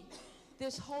killed me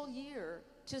this whole year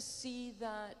to see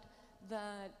that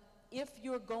if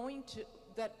you're going to,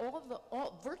 that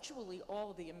virtually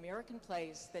all of the American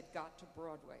plays that got to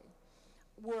Broadway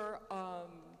were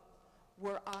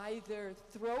either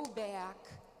throwback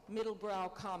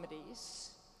middlebrow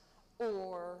comedies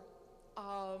or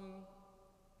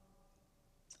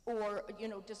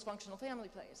dysfunctional family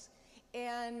plays.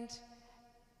 And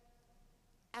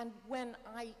when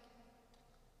I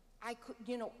could,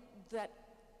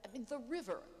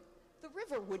 the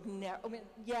river would never,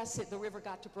 yes, the river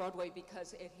got to Broadway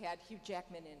because it had Hugh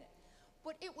Jackman in it,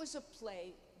 but it was a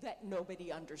play that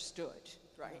nobody understood,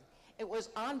 right? It was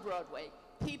on Broadway,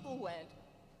 people went,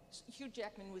 Hugh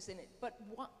Jackman was in it, but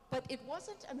it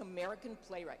wasn't an American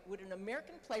playwright. Would an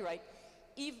American playwright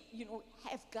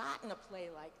have gotten a play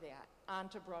like that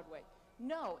onto Broadway?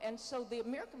 No, and so the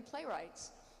American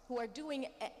playwrights who are doing,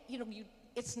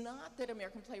 it's not that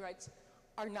American playwrights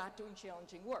are not doing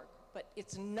challenging work, but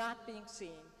it's not being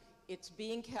seen. It's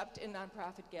being kept in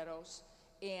nonprofit ghettos,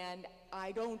 and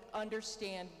I don't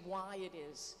understand why it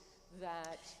is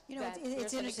that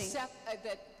it's interesting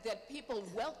that people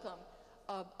welcome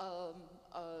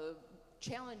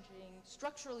challenging,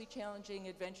 structurally challenging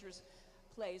adventures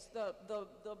plays. The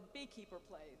Beekeeper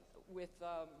play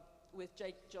with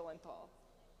Jake Gyllenhaal.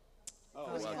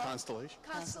 Constellation.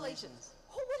 Constellations.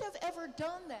 Who would have ever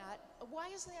done that? Why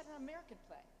isn't that an American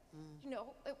play?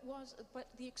 It was, but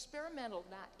the experimental,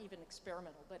 not even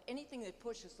experimental, but anything that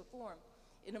pushes the form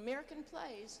in American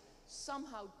plays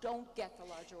somehow don't get the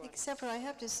larger audience. Except for, I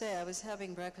have to say, I was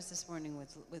having breakfast this morning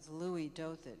with Louie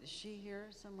Dothit. Is she here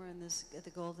somewhere at the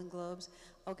Golden Globes?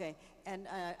 Okay, and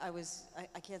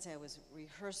I can't say I was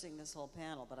rehearsing this whole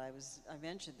panel, but I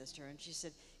mentioned this to her, and she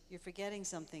said, "You're forgetting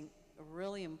something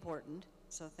really important,"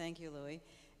 so thank you, Louie,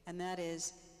 and that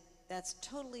is, that's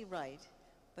totally right,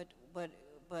 but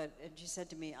and she said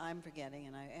to me, "I'm forgetting,"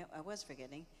 and I was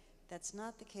forgetting, that's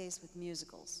not the case with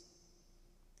musicals.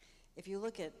 If you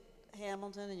look at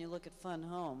Hamilton and you look at Fun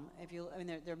Home,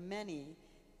 there are many,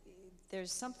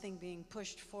 there's something being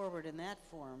pushed forward in that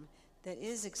form that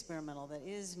is experimental, that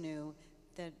is new,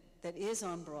 that is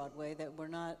on Broadway, that we're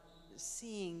not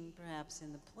seeing perhaps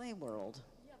in the play world.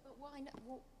 Yeah, but why not?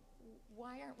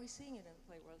 Why aren't we seeing it in the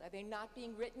play world? Are they not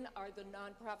being written? Are the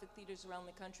nonprofit theaters around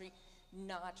the country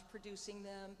not producing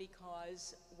them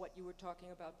because what you were talking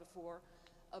about before,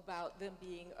 about them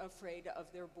being afraid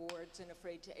of their boards and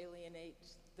afraid to alienate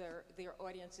their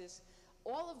audiences?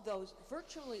 All of those,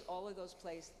 virtually all of those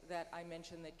plays that I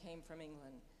mentioned that came from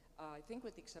England, I think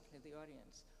with the exception of the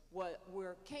audience,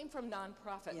 came from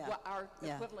nonprofit, our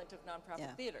equivalent of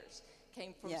nonprofit theaters.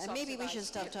 Came from and maybe we should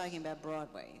stop talking about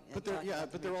Broadway. But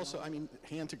they're also,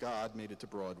 Hand to God made it to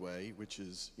Broadway, which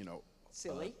is,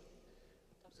 silly.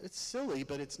 it's silly,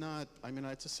 but it's not, I mean,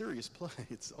 it's a serious play.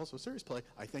 It's also a serious play,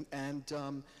 I think. And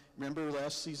remember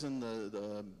last season,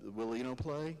 the Willino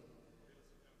play?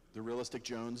 The Realistic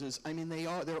Joneses? I mean,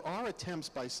 there are attempts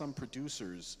by some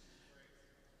producers.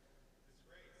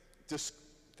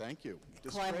 Thank you.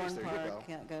 Disgrace, Clybourne there Park,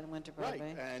 you go. went to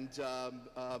Broadway. Right, and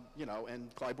you know,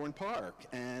 and Clybourne Park,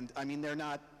 and I mean, they're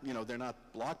not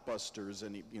blockbusters,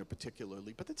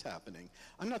 particularly, but it's happening.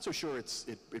 I'm not so sure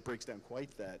it breaks down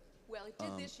quite that. Well, it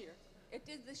did this year. It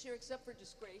did this year, except for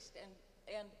Disgraced,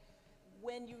 and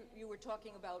when you were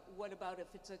talking about what about if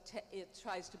it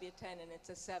tries to be a 10 and it's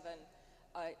a 7,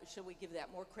 should we give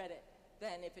that more credit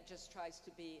than if it just tries to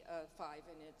be a 5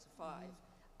 and it's a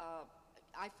 5?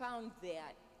 I found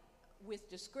that with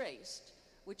Disgraced,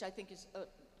 which I think is a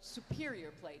superior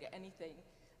play to anything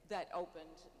that opened,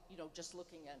 just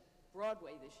looking at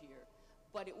Broadway this year,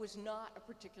 but it was not a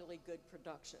particularly good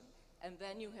production. And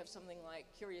then you have something like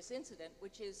Curious Incident,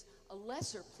 which is a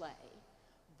lesser play,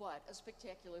 but a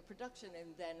spectacular production,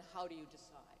 and then how do you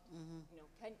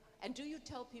decide? And do you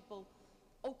tell people,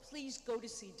 oh, please go to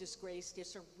see Disgraced,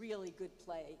 it's a really good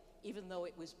play, even though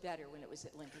it was better when it was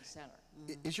at Lincoln Center?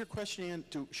 Is your question, Ann,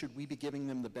 should we be giving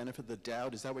them the benefit of the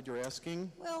doubt? Is that what you're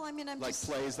asking? Well, I mean, I'm like just...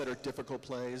 plays that are difficult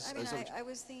plays? I mean, I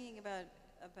was thinking about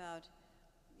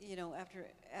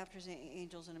after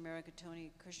Angels in America,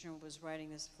 Tony Kushner was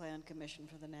writing this play on commission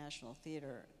for the National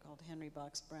Theater called Henry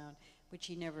Box Brown, which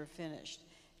he never finished.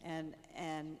 And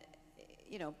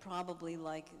probably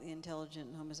like The Intelligent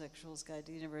and Homosexual's Guide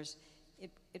to the Universe,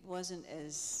 it wasn't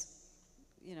as,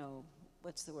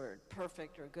 what's the word,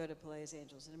 perfect or good a play as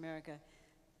Angels in America,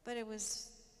 but it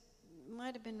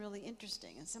might have been really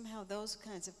interesting. And somehow those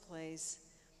kinds of plays,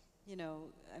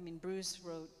 I mean, Bruce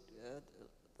wrote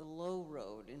The Low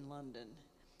Road in London,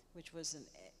 which was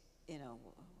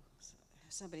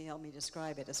somebody helped me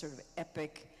describe it, a sort of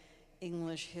epic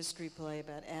English history play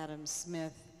about Adam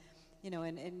Smith,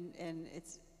 and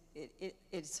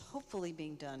it's hopefully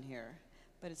being done here,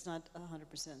 but it's not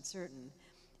 100% certain.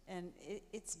 And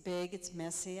it's big, it's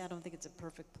messy. I don't think it's a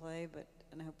perfect play,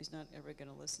 and I hope he's not ever going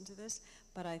to listen to this,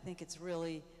 but I think it's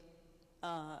really,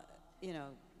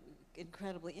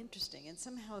 incredibly interesting. And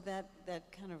somehow that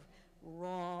kind of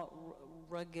raw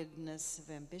ruggedness of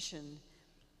ambition,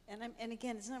 and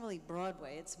again, it's not really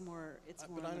Broadway, it's more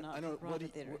Broadway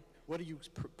theater. What are you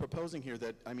proposing here?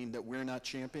 That we're not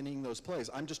championing those plays.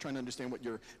 I'm just trying to understand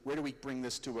where do we bring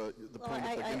this to the point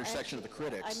of the intersection of the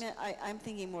critics? I'm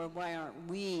thinking more, why aren't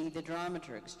we, the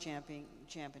dramaturgs,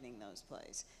 championing those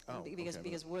plays?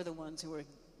 Because we're the ones who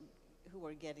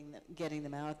are getting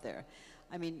them out there.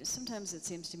 I mean, sometimes it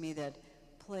seems to me that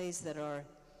plays that are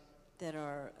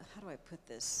how do I put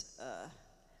this?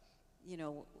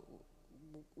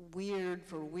 Weird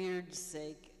for weird's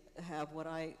sake have what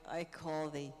I call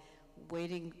the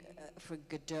Waiting for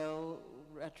Godot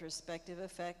retrospective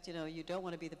effect. You don't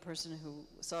want to be the person who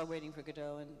saw Waiting for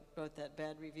Godot and wrote that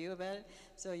bad review about it,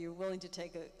 so you're willing to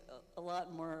take a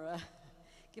lot more,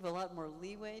 give a lot more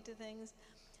leeway to things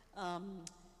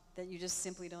that you just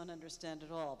simply don't understand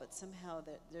at all. But somehow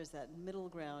there's that middle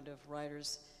ground of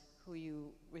writers who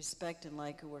you respect and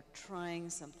like, who are trying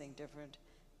something different,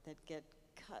 that get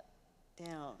cut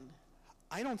down.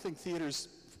 I don't think theaters,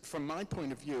 from my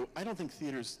point of view, I don't think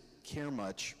theaters care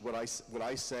much what I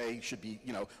say should be,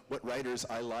 what writers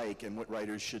I like and what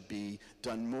writers should be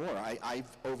done more.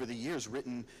 I've over the years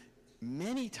written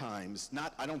many times,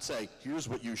 I don't say, here's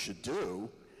what you should do,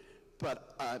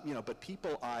 but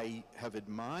people I have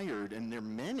admired, and there are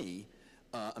many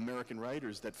American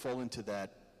writers that fall into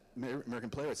that,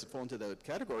 American playwrights that fall into that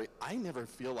category. I never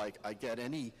feel like I get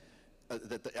any,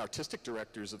 that the artistic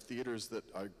directors of theaters that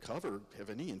I cover have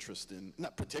any interest in,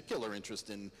 not particular interest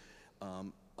in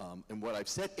what I've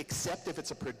said, except if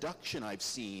it's a production I've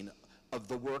seen of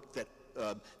the work that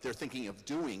they're thinking of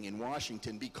doing in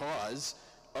Washington because,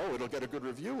 it'll get a good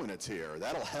review when it's here.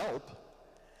 That'll help.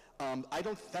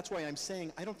 That's why I'm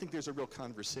saying I don't think there's a real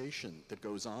conversation that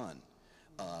goes on.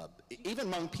 Even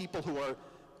among people who are,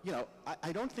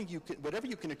 I don't think you can, whatever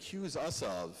you can accuse us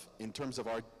of in terms of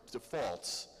our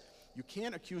defaults, you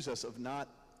can't accuse us of not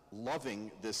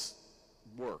loving this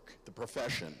work, the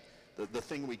profession, the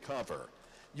thing we cover.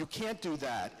 You can't do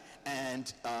that,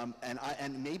 and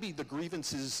maybe the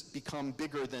grievances become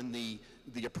bigger than the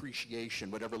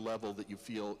appreciation, whatever level that you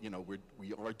feel,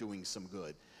 we are doing some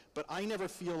good. But I never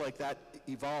feel like that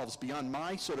evolves beyond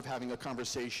my sort of having a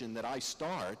conversation that I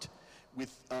start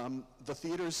with the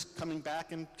theaters coming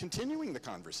back and continuing the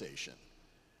conversation.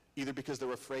 Either because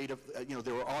they're afraid of,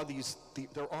 there are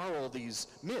all these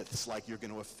myths, like you're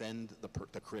going to offend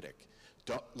the critic.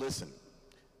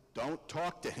 Don't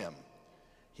talk to him.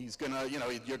 He's gonna, you know,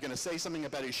 you're gonna say something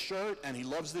about his shirt, and he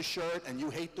loves the shirt, and you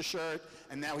hate the shirt,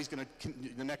 and now he's gonna,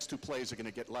 the next two plays are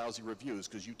gonna get lousy reviews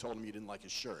because you told him you didn't like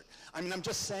his shirt. I mean, I'm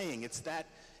just saying,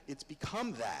 it's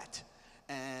become that.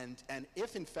 And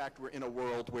if in fact we're in a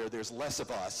world where there's less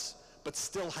of us, but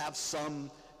still have some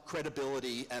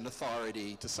credibility and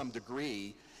authority to some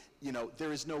degree, you know,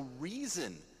 there is no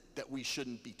reason that we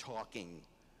shouldn't be talking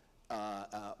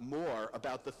more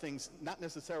about the things, not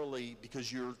necessarily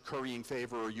because you're currying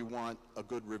favor or you want a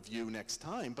good review next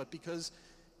time, but because,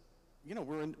 you know,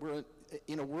 we're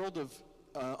in a world of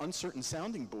uncertain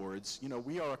sounding boards. You know,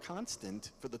 we are a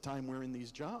constant for the time we're in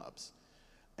these jobs.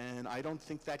 And I don't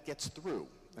think that gets through.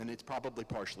 And it's probably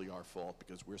partially our fault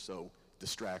because we're so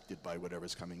distracted by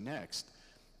whatever's coming next.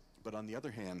 But on the other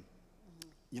hand,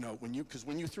 you know, because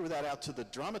when you threw that out to the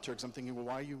dramaturgs, I'm thinking, well,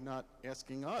 why are you not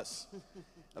asking us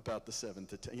about the 7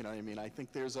 to 10? You know what I mean? I think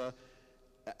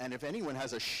and if anyone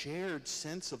has a shared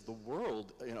sense of the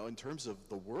world, you know, in terms of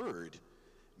the word,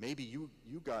 maybe you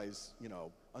guys, you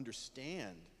know,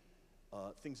 understand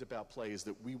things about plays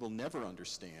that we will never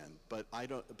understand. But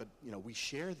you know, we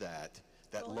share that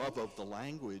love of the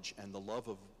language and the love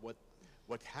of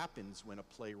what happens when a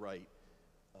playwright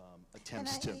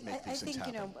attempts to make these things happen. I think,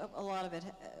 you know, a lot of it,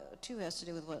 too, has to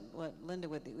do with what Linda,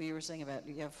 what you were saying about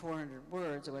you have 400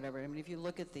 words or whatever. I mean, if you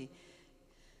look at the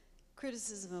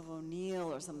criticism of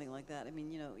O'Neill or something like that, I mean,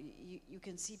 you know, you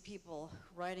can see people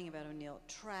writing about O'Neill,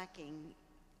 tracking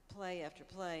play after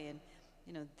play, and,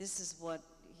 you know, this is what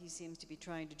he seems to be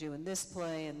trying to do in this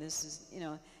play, and this is, you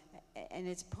know, and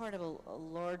it's part of a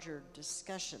larger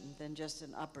discussion than just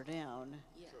an up or down.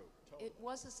 Yeah.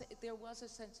 There was a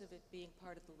sense of it being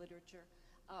part of the literature.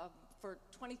 For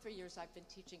 23 years, I've been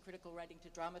teaching critical writing to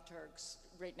dramaturgs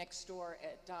right next door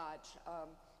at Dodge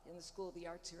in the School of the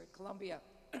Arts here at Columbia.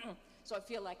 So I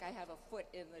feel like I have a foot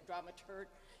in the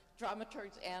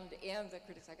dramaturgs and the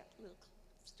critics. I got little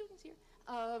students here.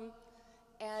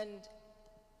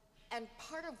 And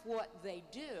part of what they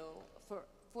do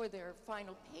for their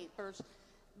final papers,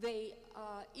 they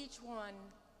each one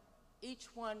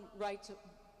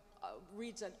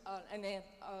reads an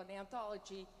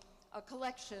anthology, a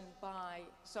collection by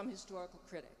some historical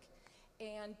critic,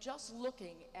 and just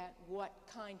looking at what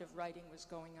kind of writing was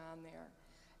going on there,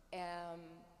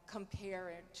 compare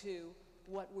it to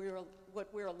what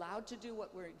we're allowed to do,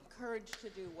 what we're encouraged to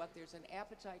do, what there's an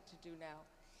appetite to do now.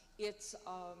 It's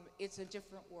a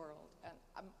different world,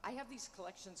 and I have these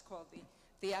collections called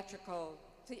the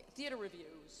theater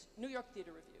reviews, New York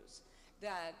theater reviews,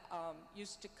 that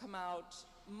used to come out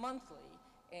monthly,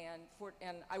 and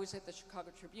I was at the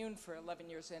Chicago Tribune for 11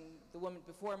 years, and the woman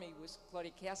before me was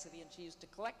Claudia Cassidy, and she used to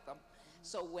collect them.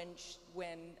 So when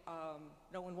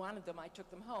no one wanted them, I took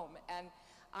them home, and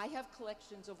I have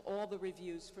collections of all the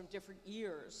reviews from different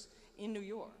years in New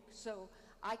York. So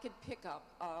I could pick up,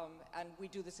 and we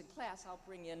do this in class, I'll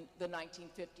bring in the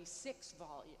 1956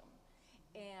 volume,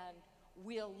 and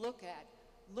we'll look at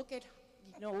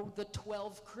you know, the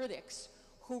 12 critics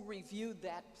who reviewed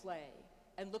that play,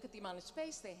 and look at the amount of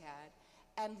space they had,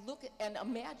 and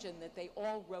imagine that they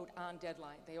all wrote on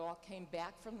deadline. They all came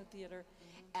back from the theater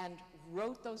and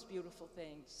wrote those beautiful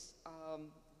things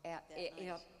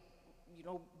you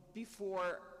know,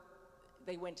 before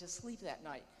they went to sleep that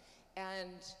night.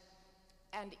 And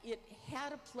it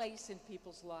had a place in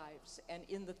people's lives and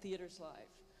in the theater's life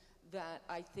that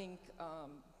I think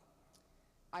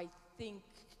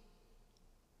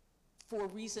for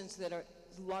reasons that are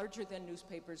larger than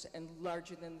newspapers and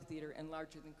larger than the theater and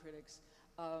larger than critics,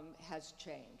 has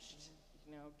changed.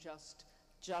 You know, just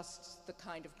the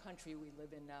kind of country we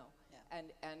live in now. Yeah.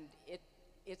 And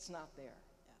it's not there.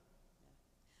 Yeah.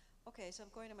 Yeah. Okay, so I'm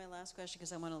going to my last question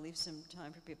because I want to leave some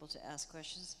time for people to ask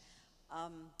questions.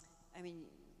 I mean,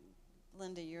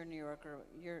 Linda, you're a New Yorker.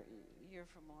 You're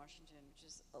from Washington, which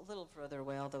is a little further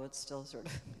away, although it's still sort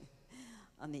of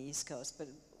on the East Coast. But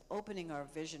opening our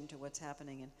vision to what's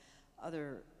happening in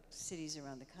other cities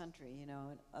around the country, you know,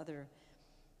 and other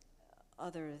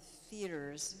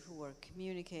theaters who are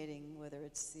communicating, whether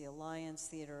it's the Alliance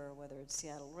Theater or whether it's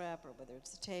Seattle Rep or whether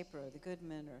it's the Taper or the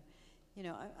Goodman, or, you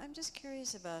know, I'm just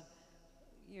curious about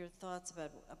your thoughts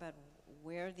about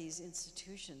where these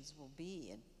institutions will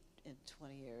be in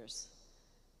 20 years,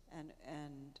 and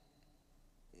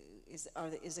is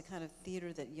the kind of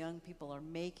theater that young people are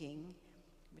making,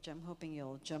 which I'm hoping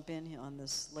you'll jump in on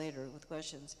this later with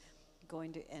questions,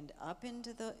 going to end up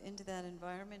into that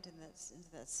environment,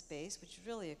 into that space, which is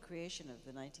really a creation of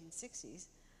the 1960s.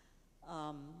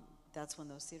 That's when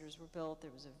those theaters were built.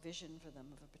 There was a vision for them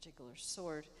of a particular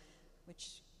sort,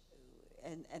 which,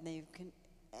 and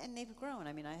they've grown.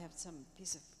 I mean, I have some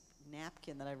piece of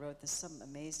napkin that I wrote, this some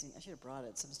amazing, I should have brought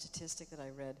it, some statistic that I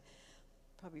read,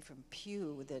 probably from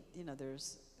Pew, that, you know,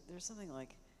 there's something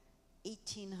like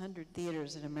 1,800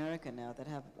 theaters in America now that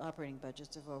have operating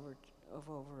budgets of over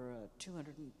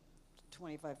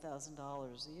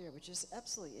 $225,000 a year, which is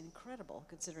absolutely incredible,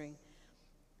 considering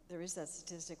there is that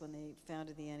statistic when they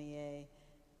founded the NEA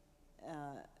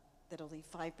that only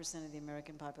 5% of the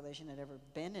American population had ever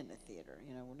been in a theater.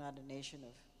 You know, we're not a nation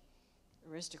of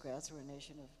aristocrats, we're a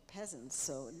nation of peasants,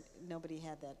 so nobody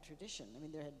had that tradition. I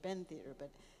mean, there had been theater,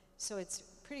 but so it's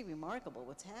pretty remarkable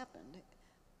what's happened.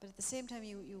 But at the same time,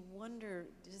 you wonder,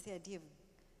 just the idea of,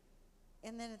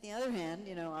 and then at the other hand,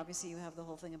 you know, obviously you have the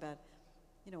whole thing about,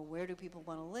 you know, where do people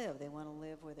want to live? They want to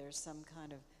live where there's some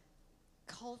kind of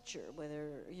culture,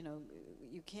 whether, you know,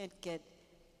 you can't get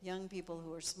young people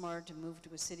who are smart to move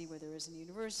to a city where there isn't a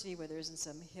university, where there isn't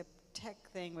some hip tech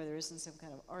thing, where there isn't some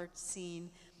kind of art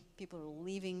scene. People are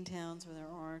leaving towns where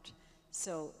there aren't.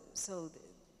 So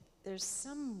there's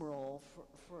some role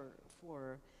for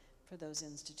those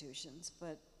institutions,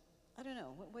 but I don't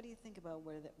know. What do you think about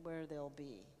where they'll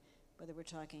be? Whether we're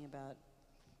talking about,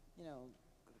 you know,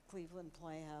 Cleveland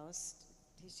Playhouse,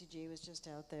 TCG was just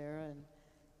out there, and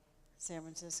San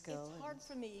Francisco. It's hard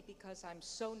for me because I'm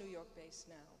so New York based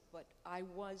now, but I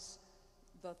was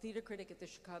the theater critic at the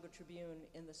Chicago Tribune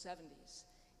in the 70s,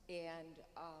 and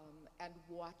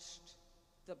watched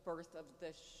the birth of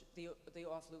the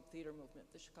off-loop theater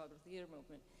movement, the Chicago theater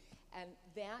movement. And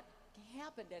that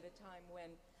happened at a time when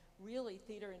really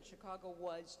theater in Chicago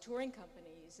was touring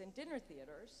companies and dinner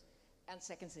theaters and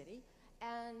Second City,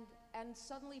 and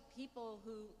suddenly people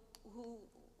who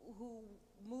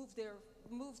moved there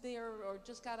or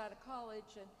just got out of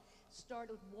college and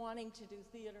started wanting to do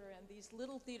theater, and these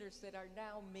little theaters that are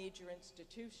now major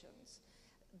institutions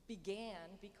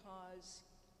began because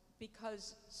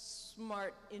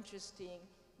smart, interesting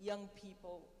young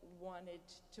people wanted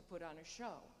to put on a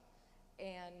show.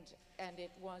 And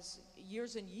it was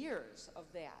years and years of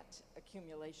that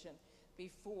accumulation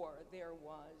before there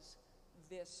was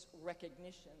this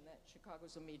recognition that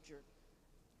Chicago's a major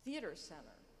theater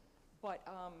center. But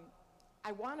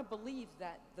I want to believe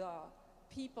that the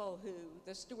people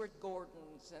the Stuart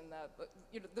Gordons and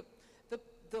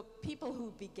the people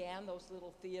who began those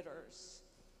little theaters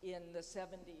in the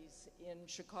 70s in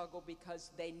Chicago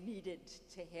because they needed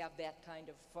to have that kind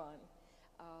of fun,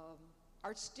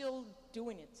 are still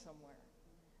doing it somewhere.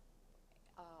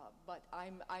 But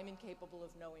I'm incapable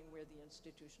of knowing where the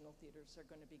institutional theaters are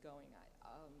going to be going.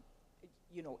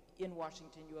 You know, in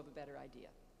Washington, you have a better idea.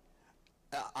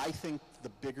 I think the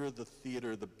bigger the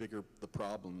theater, the bigger the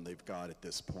problem they've got at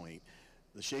this point.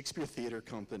 The Shakespeare Theater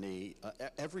Company,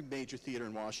 every major theater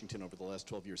in Washington over the last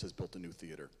 12 years has built a new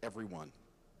theater, every one.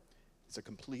 It's a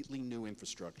completely new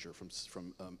infrastructure from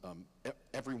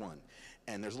everyone.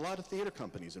 And there's a lot of theater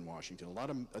companies in Washington.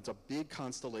 It's a big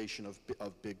constellation of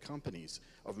big companies,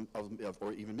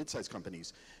 or even mid-sized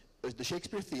companies. The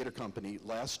Shakespeare Theater Company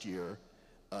last year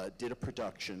did a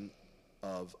production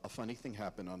of A Funny Thing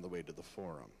Happened on the Way to the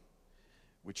Forum,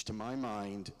 which to my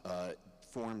mind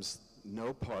forms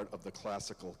no part of the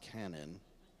classical canon.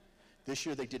 This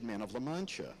year they did Man of La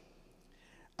Mancha.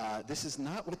 This is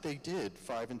not what they did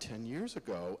 5 and 10 years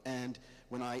ago. And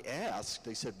when I asked,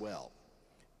 they said, well,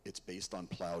 it's based on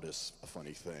Plautus, A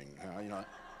Funny Thing. You know,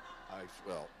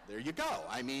 well, there you go.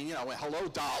 I mean, you know, Hello,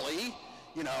 Dolly,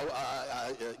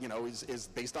 you know, is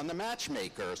based on The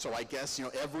Matchmaker. So I guess, you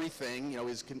know, everything, you know,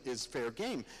 is fair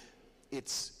game.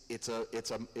 It's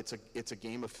a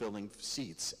game of filling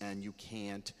seats, and you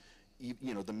can't,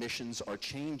 you know, the missions are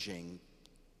changing,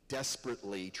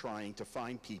 desperately trying to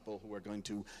find people who are going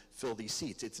to fill these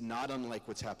seats. It's not unlike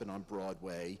what's happened on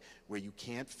Broadway, where you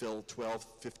can't fill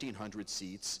 1,500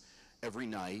 seats every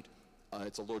night.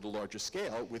 It's a little larger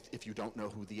scale if you don't know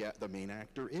who the main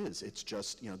actor is. It's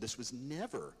just, you know, this was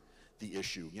never the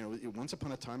issue. You know, once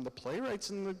upon a time, the playwrights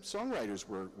and the songwriters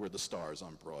were the stars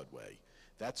on Broadway.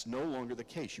 That's no longer the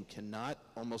case. You cannot,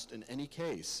 almost in any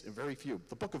case, in very few.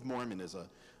 The Book of Mormon is an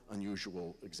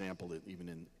unusual example,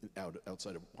 even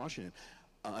outside of Washington.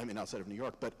 I mean, outside of New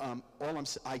York. But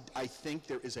I think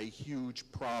there is a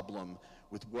huge problem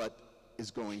with what is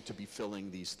going to be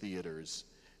filling these theaters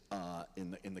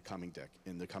in the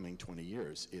coming 20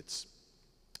 years. It's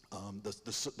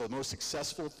the most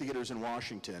successful theaters in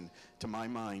Washington, to my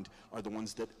mind, are the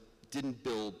ones that didn't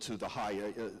build to the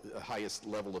highest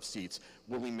level of seats.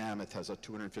 Woolly Mammoth has a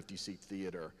 250-seat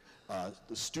theater.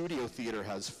 The Studio Theater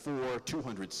has 4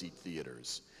 200-seat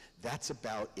theaters. That's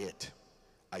about it,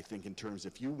 I think, in terms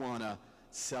if you want to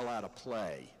sell out a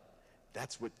play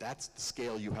That's the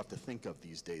scale you have to think of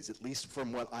these days, at least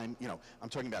from what I'm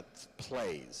talking about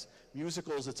plays.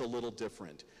 Musicals, it's a little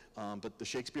different. But the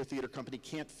Shakespeare Theater Company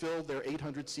can't fill their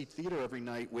 800-seat theater every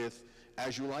night with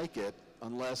As You Like It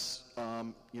unless,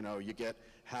 you get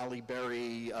Halle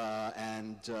Berry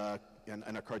and a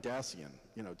Cardassian,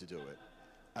 to do it.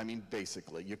 I mean,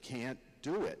 basically, you can't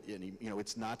do it.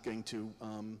 It's not going to,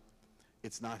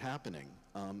 it's not happening.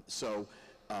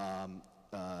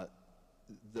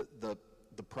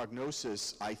 The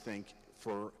prognosis, I think,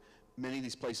 for many of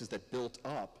these places that built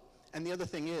up, and the other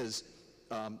thing is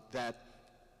that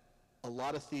a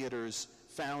lot of theaters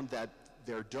found that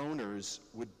their donors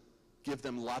would give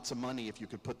them lots of money if you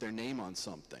could put their name on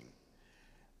something.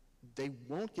 They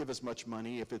won't give as much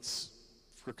money if it's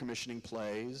for commissioning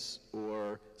plays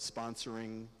or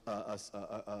sponsoring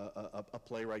a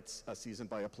playwright's a season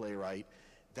by a playwright.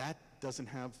 That doesn't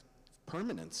have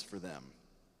permanence for them.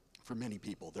 For many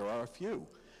people, there are a few.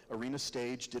 Arena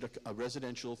Stage did a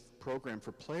residential program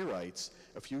for playwrights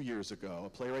a few years ago, a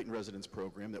playwright in residence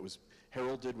program that was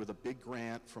heralded with a big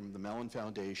grant from the Mellon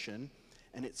Foundation,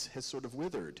 and it has sort of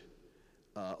withered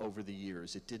over the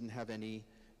years. It didn't have any,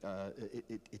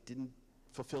 it didn't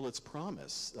fulfill its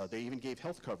promise. They even gave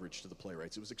health coverage to the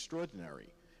playwrights. It was extraordinary.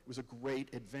 It was a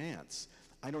great advance.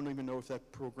 I don't even know if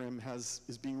that program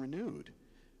is being renewed.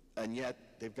 And yet,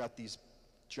 they've got these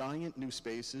giant new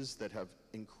spaces that have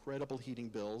incredible heating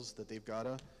bills that they're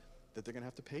gonna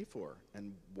have to pay for.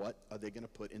 And what are they gonna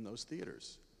put in those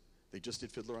theaters? They just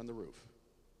did Fiddler on the Roof.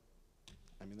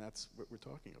 I mean, that's what we're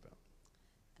talking about.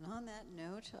 And on that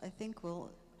note, I think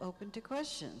we'll open to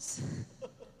questions.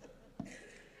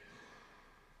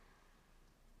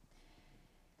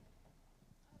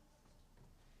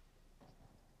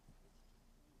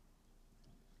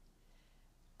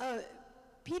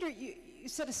 Peter, you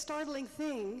said a startling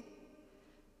thing.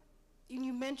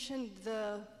 You mentioned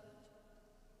the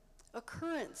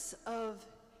occurrence of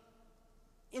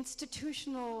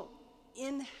institutional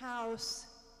in-house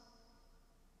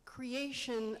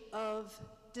creation of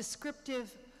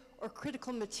descriptive or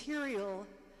critical material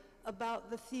about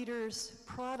the theater's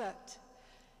product.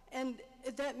 And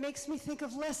that makes me think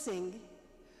of Lessing,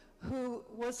 who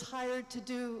was hired to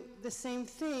do the same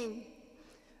thing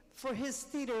for his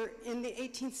theater in the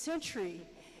 18th century.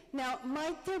 Now,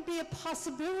 might there be a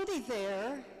possibility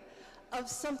there of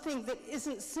something that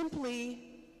isn't simply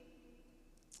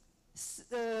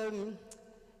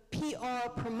PR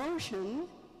promotion,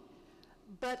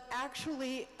 but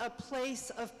actually a place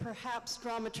of perhaps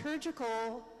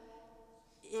dramaturgical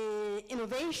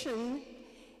innovation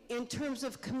in terms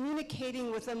of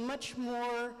communicating with a much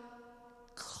more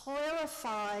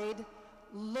clarified,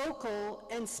 local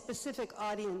and specific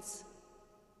audience?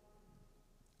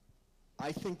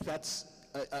 I think that's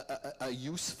a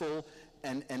useful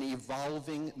and an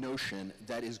evolving notion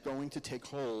that is going to take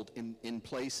hold in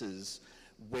places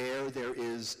where there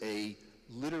is a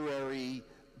literary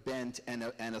bent and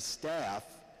a staff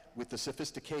with the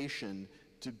sophistication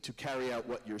to carry out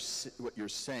what you're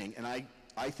saying. And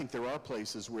I think there are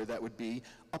places where that would be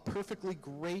a perfectly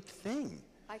great thing.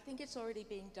 I think it's already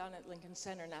being done at Lincoln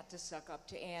Center, not to suck up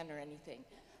to Ann or anything.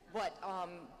 But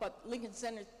Lincoln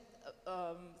Center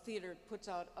Theater puts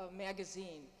out a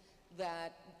magazine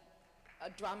that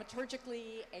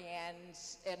dramaturgically and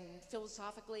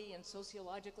philosophically and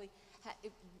sociologically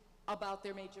about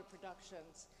their major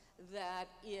productions that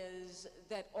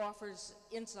offers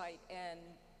insight and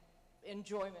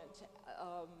enjoyment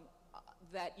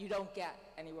that you don't get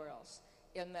anywhere else.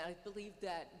 And I believe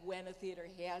that when a theater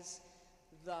has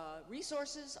the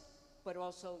resources, but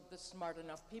also the smart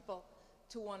enough people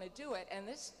to want to do it, and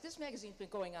this magazine's been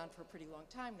going on for a pretty long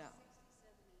time now.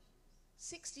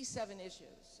 67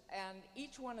 issues, and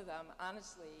each one of them,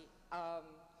 honestly,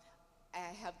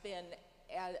 have been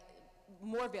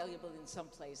more valuable than some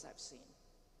plays I've seen.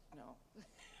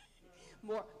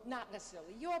 More, not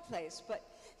necessarily your place, but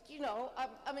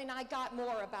I mean, I got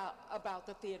more about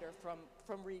the theater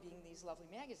from reading these lovely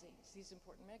magazines, these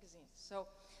important magazines. So,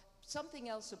 something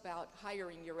else about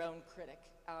hiring your own critic.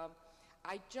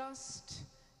 I just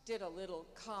did a little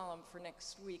column for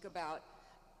next week about,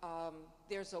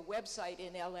 there's a website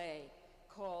in LA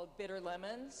called Bitter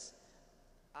Lemons.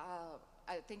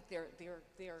 I think their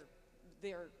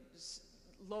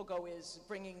logo is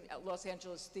bringing Los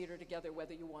Angeles theater together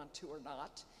whether you want to or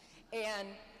not. And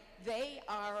they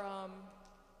are,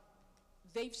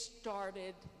 they've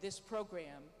started this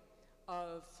program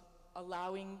of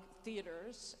allowing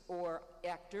theaters or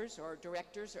actors or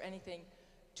directors or anything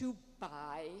to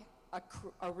buy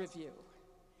a review.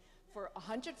 For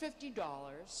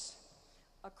 $150,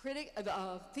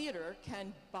 a theater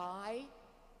can buy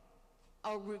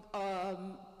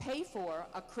pay for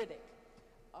a critic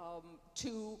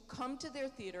to come to their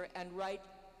theater and write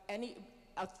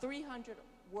a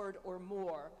 300-word or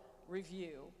more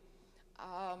review,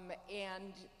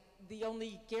 and the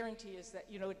only guarantee is that,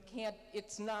 you know,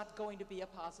 it's not going to be a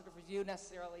positive review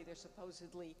necessarily. They're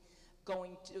supposedly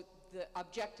going to, the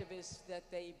objective is that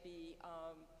they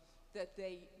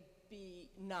be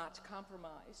not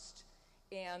compromised.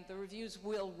 And the reviews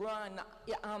will run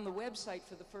on the website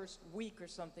for the first week or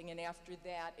something, and after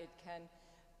that it can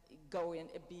go in,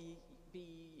 be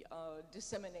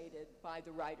disseminated by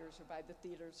the writers or by the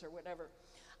theaters or whatever.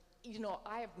 You know,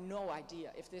 I have no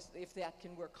idea if that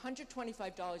can work.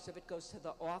 $125 of it goes to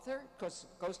the author,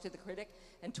 goes to the critic,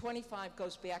 and $25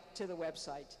 goes back to the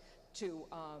website to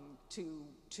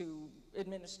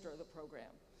administer the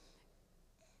program.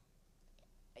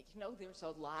 You know, there's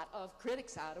a lot of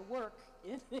critics out of work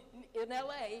in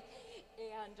LA,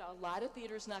 and a lot of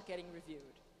theaters not getting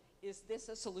reviewed. Is this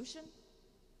a solution?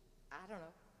 I don't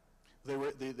know. They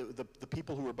were the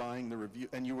people who were buying the review,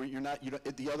 and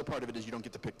the other part of it is you don't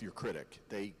get to pick your critic.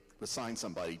 They assign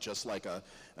somebody just like a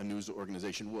news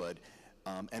organization would,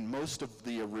 and most of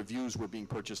the reviews were being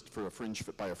purchased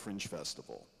by a fringe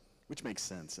festival, which makes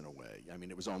sense in a way. I mean,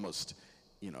 it was almost,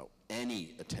 you know,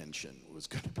 any attention was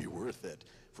going to be worth it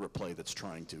for a play that's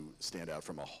trying to stand out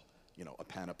from a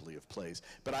panoply of plays.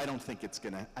 But I don't think it's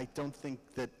going to. I think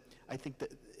that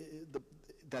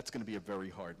that's going to be a very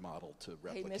hard model to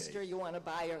replicate. Hey, mister, you want to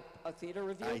buy a theater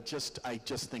review? I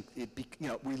just think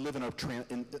we live in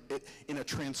a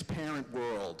transparent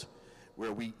world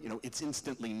where it's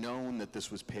instantly known that this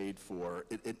was paid for.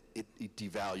 It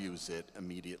devalues it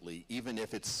immediately, even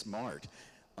if it's smart.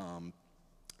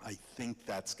 I think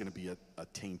that's going to be a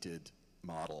tainted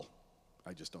model.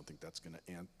 I just don't think that's going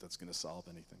to solve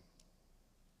anything.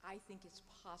 I think it's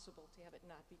possible to have it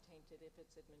not be tainted if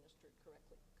it's administered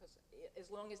correctly, because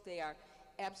as long as they are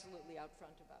absolutely out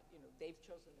front about, you know, they've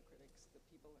chosen the critics, the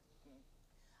people,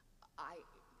 I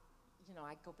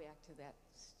go back to that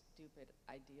stupid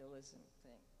idealism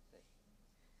thing that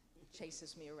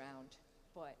chases me around,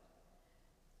 but.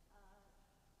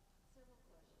 Several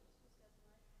questions. Who's got the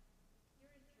mic?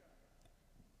 You're in charge.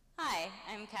 Hi,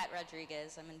 I'm Kat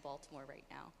Rodriguez. I'm in Baltimore right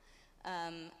now.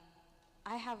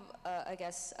 I have, I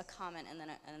guess, a comment and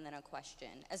then a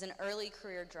question. As an early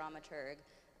career dramaturg,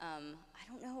 I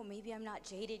don't know, maybe I'm not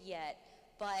jaded yet,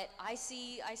 but I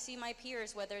see my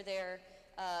peers, whether they're,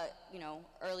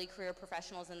 early career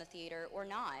professionals in the theater or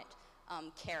not,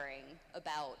 caring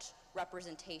about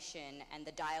representation and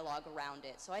the dialogue around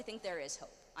it. So I think there is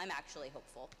hope. I'm actually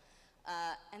hopeful.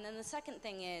 And then the second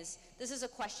thing is, this is a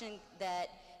question that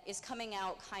is coming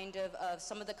out kind of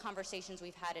some of the conversations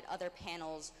we've had at other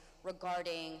panels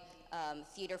regarding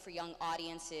theater for young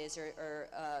audiences or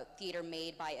theater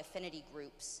made by affinity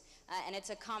groups. And it's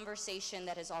a conversation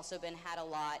that has also been had a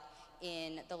lot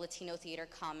in the Latino Theater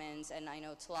Commons, and I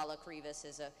know Talala Carivas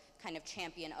is a kind of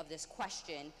champion of this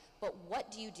question, but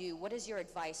what do you do? What is your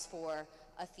advice for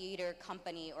a theater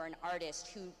company or an artist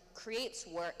who creates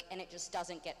work and it just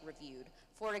doesn't get reviewed?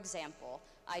 For example,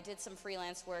 I did some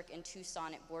freelance work in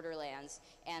Tucson at Borderlands,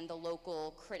 and the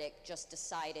local critic just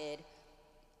decided,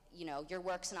 you know, your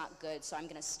work's not good, so I'm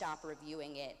going to stop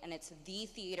reviewing it. And it's the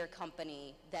theater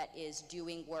company that is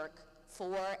doing work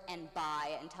for and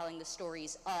by and telling the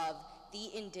stories of the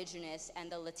indigenous and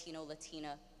the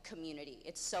Latina community.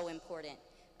 It's so important.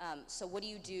 So what do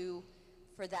you do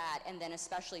for that? And then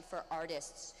especially for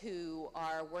artists who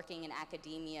are working in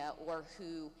academia or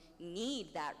who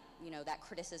need that, that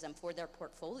criticism for their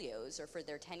portfolios or for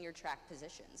their tenure track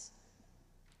positions?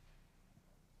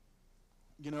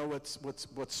 You know,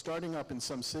 what's starting up in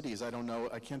some cities, I don't know,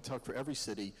 I can't talk for every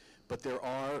city, but there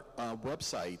are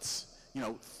websites,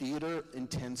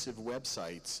 theater-intensive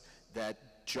websites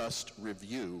that just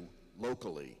review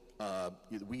locally.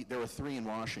 There are 3 in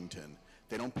Washington.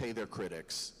 They don't pay their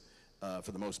critics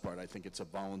for the most part. I think it's a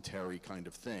voluntary kind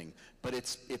of thing, but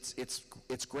it's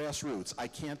grassroots. I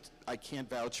can't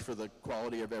vouch for the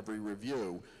quality of every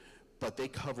review, but they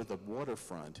cover the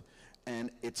waterfront.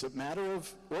 And it's a matter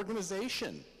of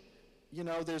organization. You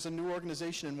know, there's a new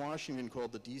organization in Washington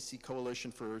called the DC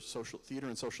Coalition for Social Theater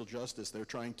and Social Justice. They're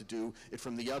trying to do it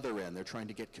from the other end. They're trying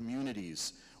to get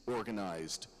communities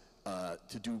organized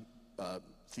to do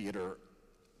theater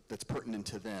that's pertinent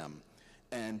to them.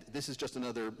 And this is just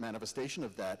another manifestation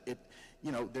of that.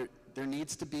 There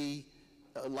needs to be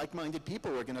like-minded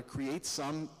people who are going to create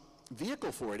some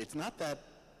vehicle for it. It's not that.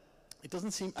 It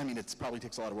doesn't seem, I mean, it probably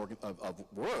takes a lot of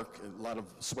work, a lot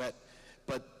of sweat,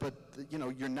 but you're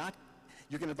going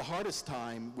to have the hardest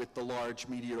time with the large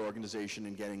media organization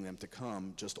and getting them to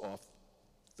come just off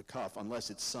the cuff, unless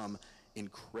it's some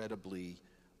incredibly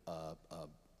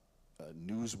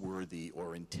newsworthy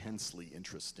or intensely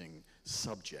interesting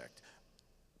subject.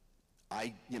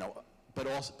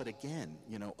 But again,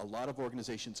 a lot of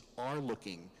organizations are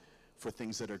looking for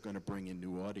things that are going to bring in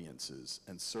new audiences,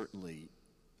 and certainly,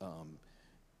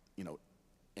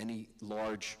 any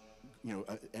large,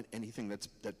 anything that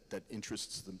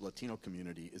interests the Latino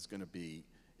community is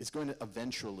going to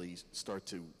eventually start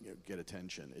to get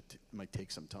attention. It might take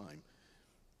some time,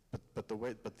 but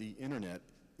the internet,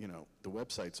 the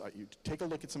websites. You take a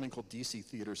look at something called DC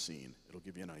Theater Scene. It'll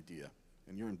give you an idea.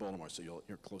 And you're in Baltimore, so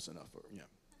you're close enough.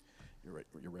 You're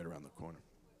right around the corner.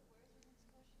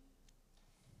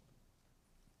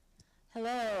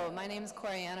 Hello, my name is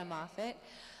Corianna Moffett.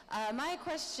 My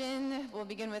question will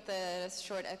begin with a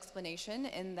short explanation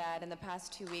in that in the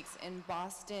past 2 weeks in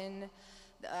Boston,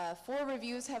 4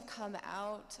 reviews have come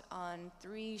out on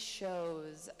 3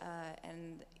 shows,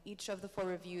 and each of the 4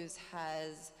 reviews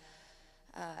has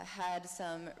had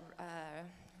some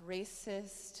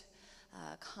racist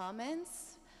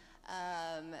comments,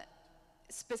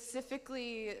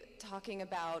 specifically talking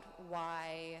about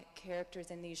why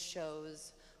characters in these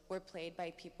shows were played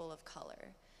by people of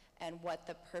color, and what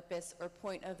the purpose or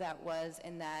point of that was,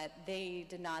 in that they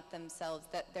did not themselves,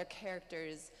 that their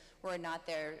characters were not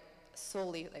there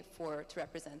solely to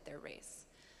represent their race.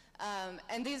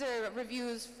 And these are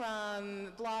reviews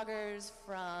from bloggers,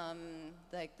 from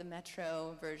the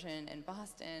Metro version in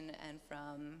Boston, and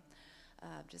from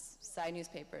just side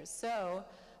newspapers. So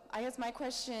I guess my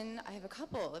question, I have a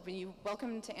couple. You're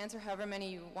welcome to answer however many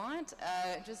you want.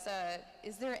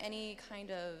 Is there any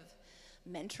kind of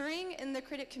mentoring in the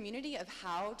critic community of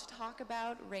how to talk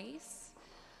about race?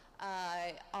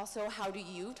 Also, how do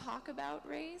you talk about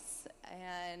race?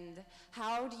 And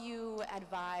how do you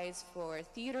advise for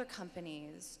theater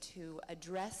companies to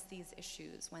address these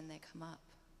issues when they come up?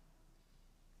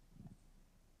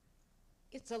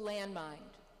 It's a landmine,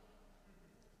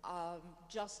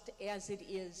 just as it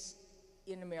is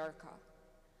in America.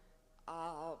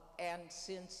 And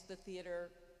since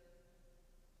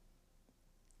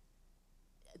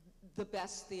the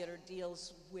best theater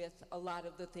deals with a lot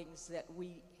of the things that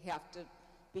we have to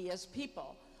be as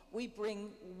people, we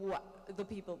bring the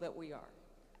people that we are.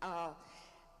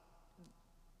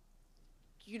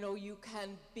 You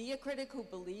can be a critic who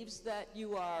believes that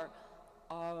you are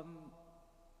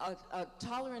a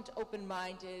tolerant,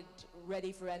 open-minded,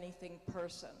 ready for anything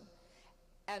person,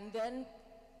 and then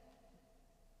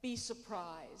be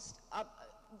surprised.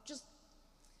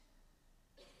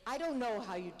 I don't know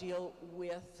how you deal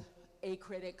with a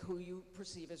critic who you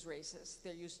perceive as racist.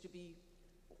 There used to be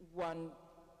one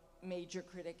major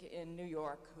critic in New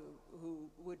York who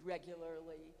would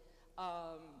regularly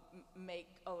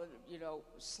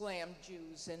slam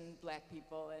Jews and black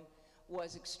people, and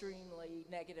was extremely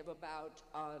negative about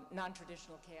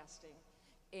non-traditional casting.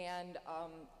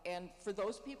 And for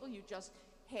those people, you just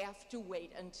have to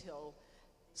wait until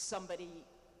somebody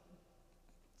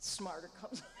smarter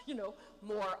comes,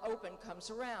 more open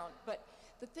comes around. But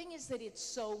the thing is that it's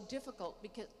so difficult,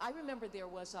 because I remember there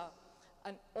was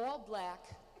an all-black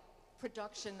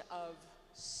production of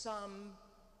some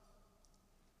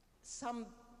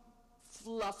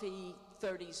fluffy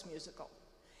 30s musical.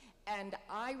 And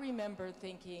I remember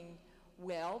thinking,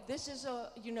 well, this is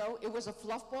it was a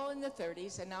fluff ball in the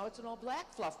 30s, and now it's an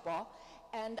all-black fluff ball.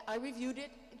 And I reviewed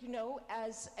it,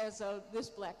 as this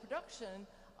black production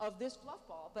of this fluff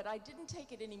ball, but I didn't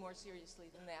take it any more seriously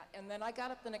than that. And then I got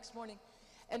up the next morning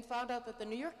and found out that the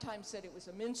New York Times said it was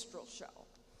a minstrel show.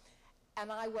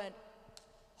 And I went,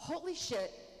 holy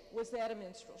shit, was that a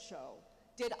minstrel show?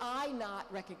 Did I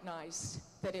not recognize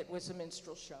that it was a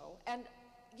minstrel show? And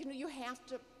you have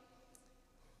to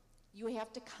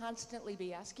constantly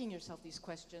be asking yourself these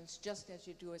questions, just as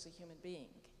you do as a human being,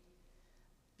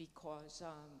 because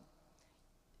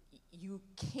you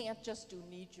can't just do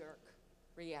knee-jerk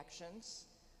reactions,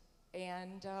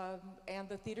 and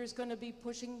the theater's going to be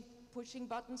pushing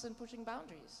buttons and pushing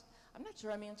boundaries. I'm not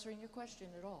sure I'm answering your question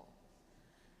at all.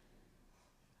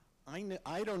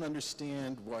 I don't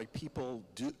understand why people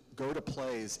go to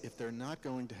plays if they're not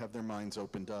going to have their minds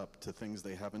opened up to things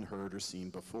they haven't heard or seen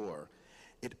before.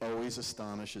 It always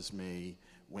astonishes me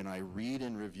when I read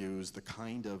in reviews the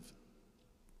kind of,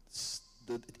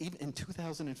 even in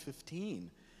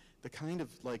 2015, the kind of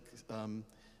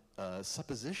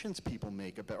suppositions people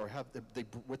make about, or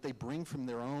what they bring from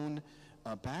their own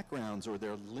backgrounds or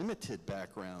their limited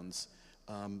backgrounds,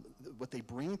 what they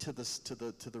bring to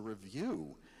the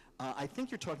review. I think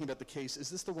you're talking about the case. Is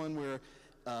this the one where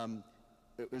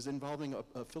it was involving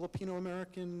a Filipino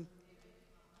American?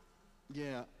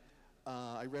 Yeah.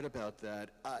 I read about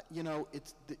that. You know,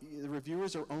 it's the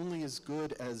reviewers are only as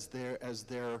good as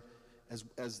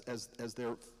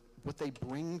what they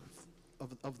bring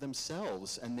of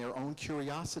themselves and their own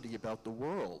curiosity about the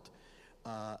world.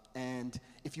 And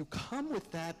if you come with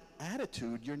that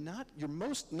attitude, you're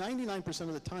 99%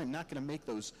 of the time not going to make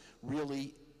those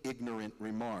really ignorant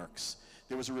remarks.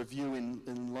 There was a review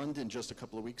in London just a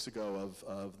couple of weeks ago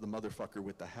of The Motherfucker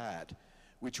with the Hat,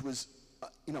 which was,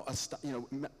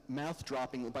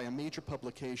 mouth-dropping by a major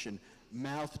publication,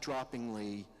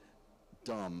 mouth-droppingly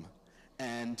dumb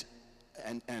and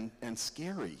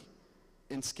scary.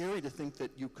 And scary to think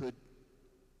that you could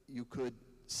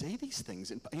say these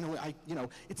things. And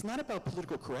it's not about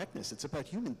political correctness. It's about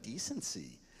human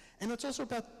decency. And it's also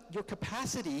about your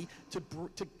capacity to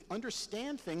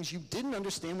understand things you didn't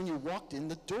understand when you walked in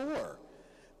the door.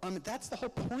 That's the whole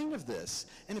point of this.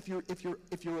 And if you're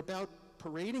about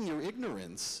parading your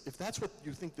ignorance, if that's what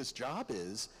you think this job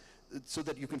is, so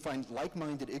that you can find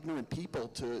like-minded, ignorant people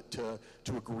to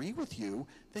agree with you,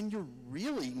 then you're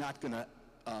really not going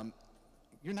to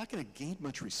gain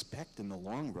much respect in the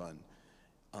long run.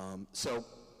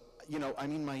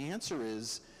 My answer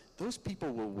is, those people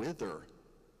will wither.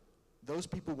 Those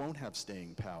people won't have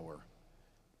staying power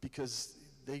because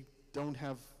they don't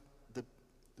have the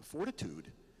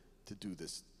fortitude to do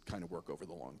this kind of work over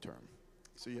the long term.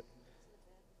 So yeah.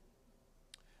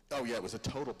 Oh yeah, it was a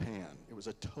total pan. It was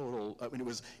a total,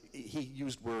 he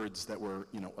used words that were,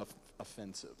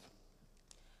 offensive.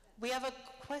 We have a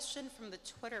question from the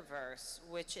Twitterverse,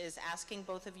 which is asking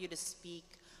both of you to speak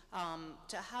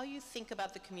to how you think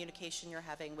about the communication you're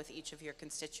having with each of your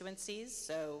constituencies.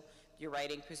 So you're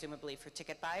writing presumably for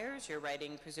ticket buyers, you're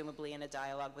writing presumably in a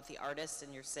dialogue with the artists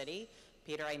in your city.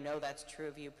 Peter, I know that's true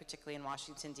of you, particularly in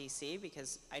Washington, D.C.,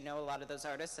 because I know a lot of those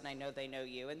artists and I know they know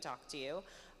you and talk to you.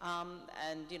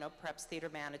 And perhaps theater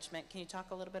management. Can you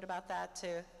talk a little bit about that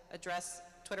to address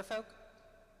Twitter folk?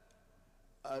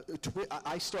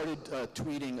 I started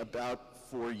tweeting about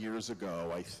 4 years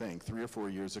ago, I think, 3 or 4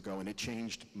 years ago, and it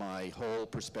changed my whole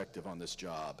perspective on this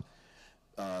job.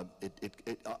 A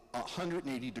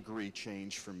 180-degree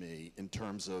change for me in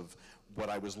terms of what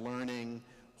I was learning,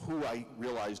 who I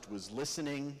realized was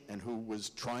listening and who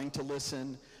was trying to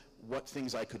listen, what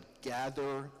things I could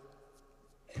gather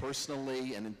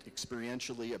personally and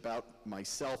experientially about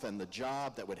myself and the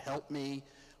job that would help me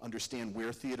understand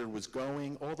where theater was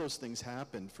going. All those things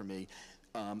happened for me.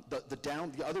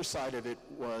 The other side of it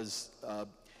was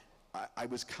I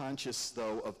was conscious,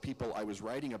 though, of people I was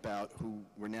writing about who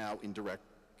were now in direct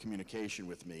communication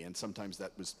with me, and sometimes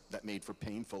that made for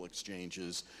painful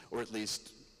exchanges, or at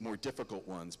least more difficult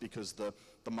ones, because the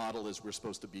model is we're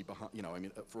supposed to be behind.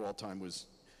 For all time was,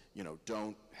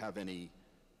 don't have any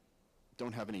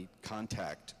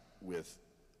contact with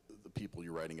the people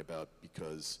you're writing about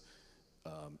because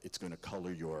it's going to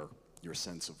color your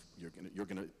sense of you're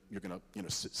going to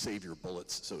save your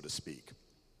bullets, so to speak,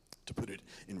 to put it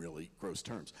in really gross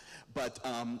terms. But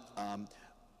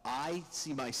I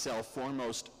see myself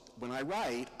foremost when I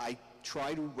write. I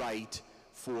try to write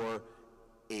for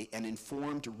an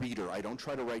informed reader. I don't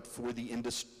try to write for the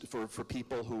for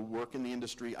people who work in the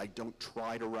industry. I don't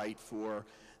try to write for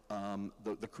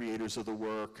the creators of the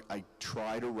work. I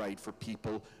try to write for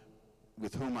people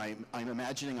with whom I'm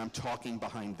imagining I'm talking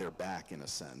behind their back, in a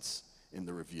sense, in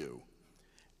the review.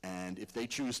 And if they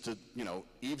choose to,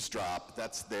 eavesdrop,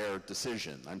 that's their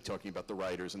decision. I'm talking about the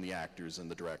writers and the actors and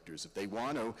the directors. If they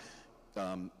want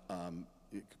to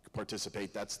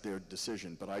participate, that's their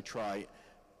decision. But I try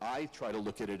to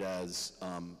look at it as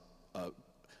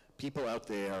people out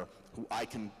there who I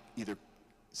can either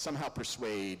somehow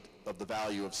persuade of the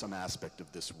value of some aspect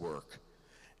of this work.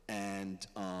 And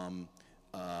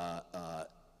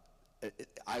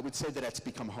I would say that that's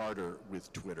become harder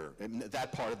with Twitter. And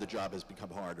that part of the job has become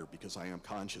harder because I am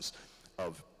conscious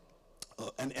of,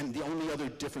 and the only other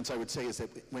difference I would say is that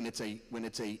when it's a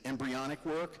embryonic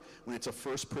work, when it's a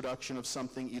first production of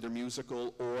something, either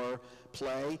musical or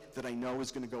play, that I know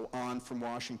is going to go on from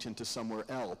Washington to somewhere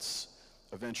else,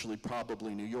 eventually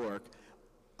probably New York,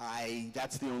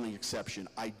 that's the only exception.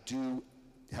 I do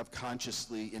have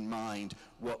consciously in mind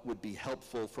what would be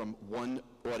helpful from one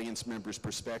audience member's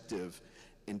perspective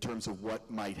in terms of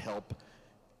what might help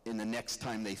in the next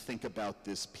time they think about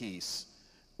this piece,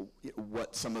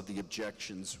 what some of the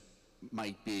objections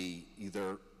might be,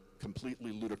 either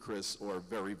completely ludicrous or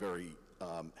very, very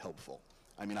helpful.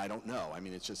 I don't know.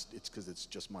 It's because it's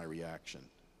just my reaction.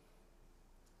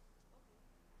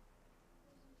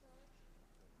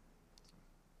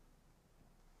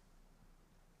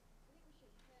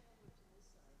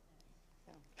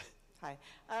 Hi.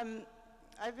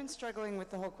 I've been struggling with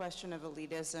the whole question of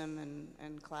elitism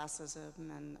and classism,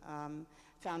 and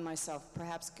found myself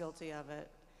perhaps guilty of it.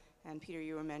 And Peter,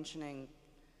 you were mentioning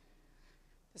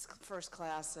this first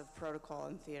class of protocol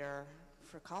in theater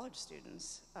for college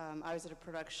students. I was at a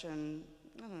production,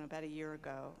 I don't know, about a year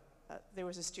ago. There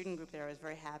was a student group there. I was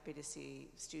very happy to see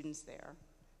students there.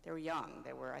 They were young.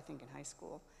 They were, I think, in high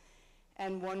school.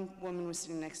 And one woman was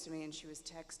sitting next to me, and she was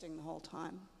texting the whole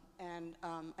time. And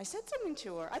I said something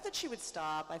to her. I thought she would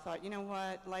stop. I thought, you know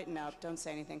what, lighten up, don't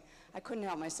say anything. I couldn't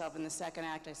help myself. In the second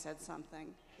act, I said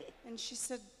something. And she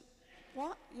said,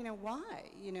 what, why?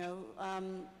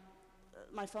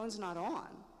 My phone's not on.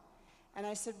 And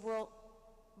I said, well,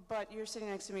 but you're sitting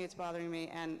next to me, it's bothering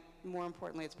me, and more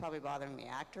importantly, it's probably bothering the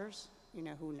actors,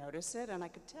 who notice it. And I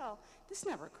could tell, this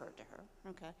never occurred to her,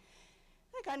 okay?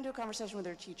 I got into a conversation with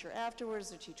her teacher afterwards.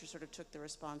 The teacher sort of took the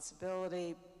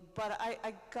responsibility, but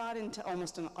I got into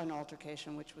almost an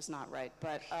altercation, which was not right.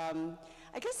 But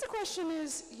I guess the question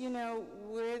is,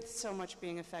 with so much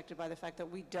being affected by the fact that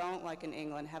we don't, like in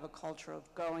England, have a culture of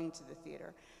going to the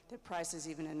theater, that prices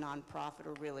even in nonprofit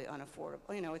are really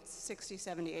unaffordable. It's $60,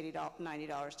 $70, $80,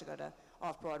 $90 to go to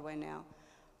off-Broadway now.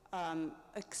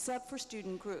 Except for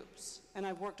student groups. And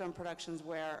I've worked on productions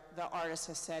where the artist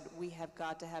has said, we have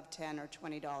got to have $10 or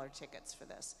 $20 tickets for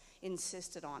this,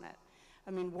 insisted on it.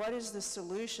 I mean, what is the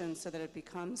solution so that it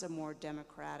becomes a more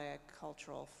democratic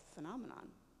cultural phenomenon?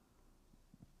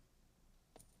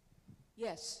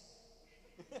 Yes.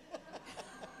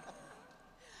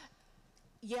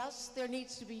 Yes, there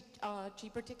needs to be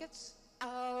cheaper tickets,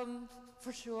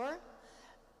 for sure.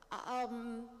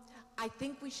 I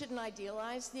think we shouldn't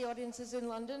idealize the audiences in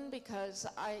London, because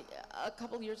a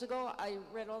couple years ago, I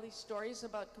read all these stories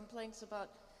about complaints about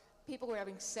people were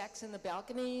having sex in the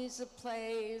balconies of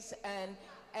plays and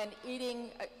eating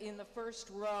in the first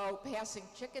row, passing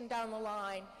chicken down the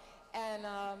line.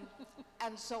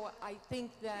 And so I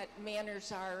think that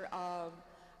manners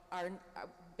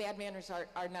bad manners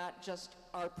are not just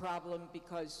our problem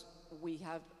because we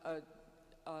have a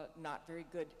not very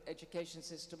good education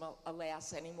system,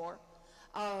 alas, anymore.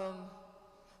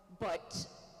 But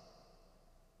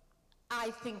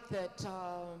I think that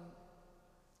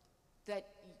that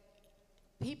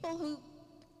people who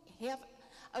have,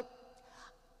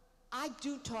 I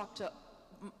don't talk to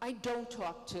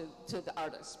the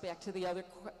artists. Back to the other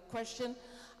question,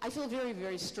 I feel very,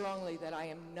 very strongly that I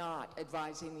am not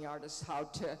advising the artists how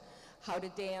to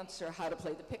dance or how to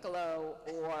play the piccolo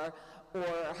or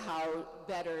how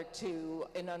better to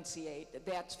enunciate.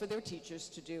 That's for their teachers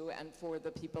to do and for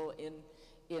the people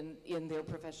in their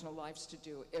professional lives to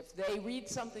do. If they read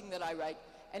something that I write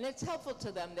and it's helpful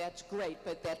to them, that's great,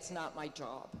 but that's not my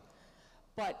job.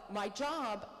 But my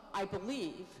job, I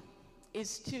believe,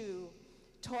 is to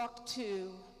talk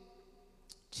to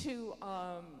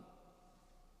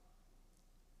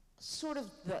sort of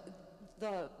the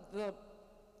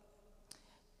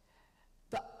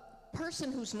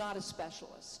person who's not a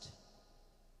specialist.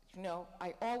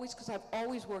 Because I've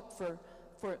always worked for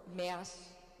mass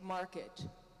market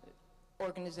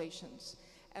organizations,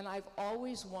 and I've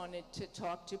always wanted to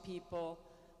talk to people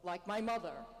like my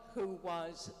mother, who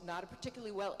was not a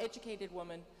particularly well-educated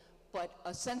woman, but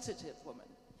a sensitive woman,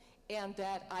 and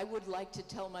that I would like to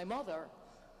tell my mother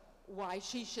why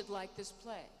she should like this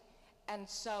play. And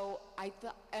so I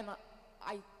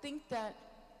think that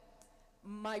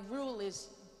my rule is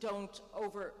don't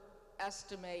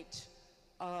overestimate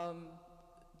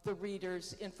the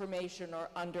reader's information or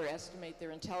underestimate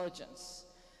their intelligence.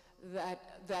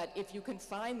 That if you can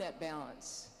find that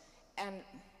balance, and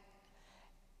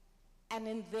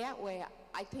in that way,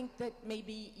 I think that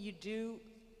maybe you do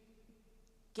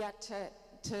get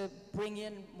to bring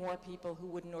in more people who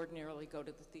wouldn't ordinarily go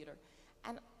to the theater.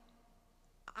 And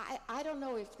I don't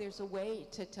know if there's a way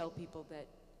to tell people that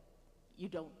you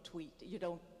don't tweet, you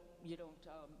don't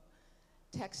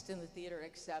text in the theater,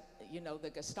 except the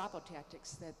Gestapo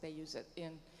tactics that they use it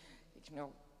in,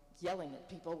 yelling at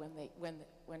people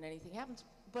when anything happens.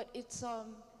 But it's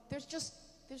there's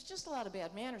just a lot of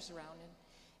bad manners around,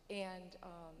 and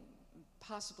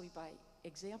possibly by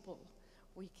example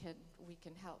we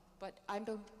can help. But I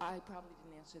probably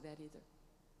didn't answer that either.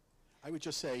 I would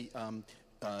just say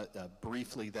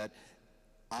briefly that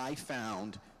I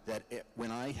found that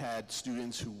when I had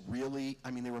students who really,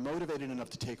 they were motivated enough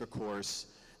to take a course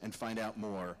and find out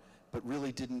more, but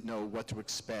really didn't know what to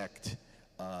expect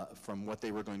from what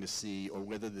they were going to see, or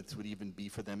whether this would even be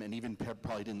for them, and even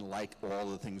probably didn't like all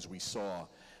the things we saw.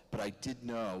 But I did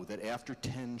know that after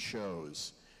 10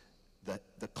 shows, that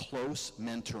the close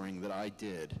mentoring that I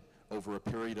did over a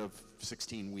period of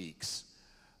 16 weeks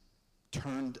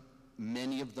turned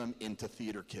many of them into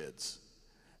theater kids.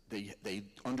 They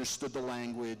understood the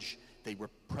language. They were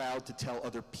proud to tell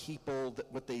other people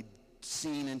that what they'd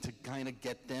seen and to kind of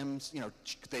get them,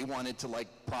 they wanted to like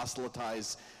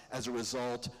proselytize as a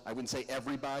result. I wouldn't say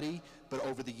everybody, but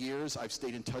over the years, I've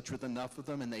stayed in touch with enough of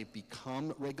them and they've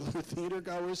become regular theater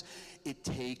goers. It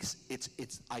takes,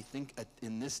 I think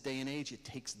in this day and age, it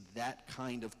takes that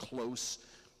kind of close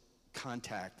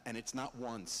contact, and it's not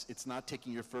once. It's not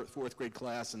taking your fourth grade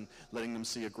class and letting them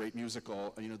see a great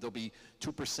musical. There'll be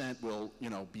 2% will,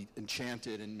 be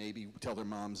enchanted and maybe tell their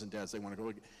moms and dads they want to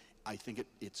go. I think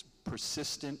it's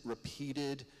persistent,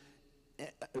 repeated,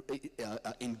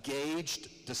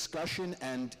 engaged discussion,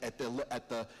 and at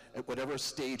whatever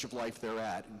stage of life they're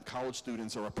at. And college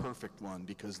students are a perfect one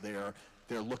because they're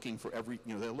looking for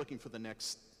they're looking for the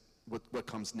next, what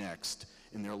comes next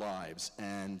in their lives,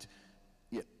 and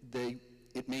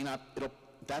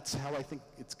that's how I think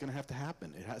it's going to have to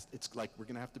happen. It's like we're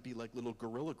going to have to be like little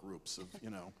guerrilla groups of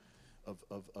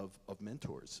of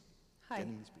mentors. Hi,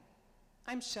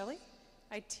 I'm Shelley.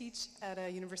 I teach at a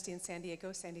university in San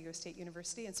Diego State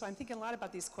University, and so I'm thinking a lot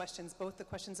about these questions, both the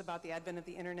questions about the advent of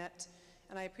the internet,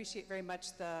 and I appreciate very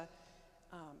much the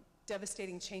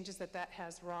devastating changes that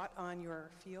has wrought on your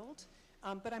field.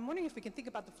 But I'm wondering if we can think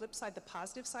about the flip side, the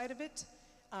positive side of it,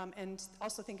 and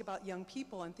also think about young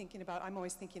people and thinking about, I'm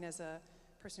always thinking as a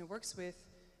person who works with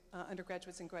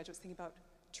undergraduates and graduates, thinking about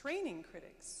training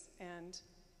critics and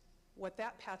what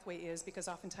that pathway is, because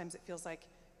oftentimes it feels like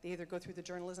they either go through the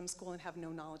journalism school and have no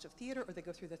knowledge of theater, or they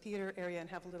go through the theater area and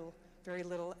have very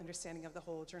little understanding of the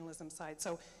whole journalism side.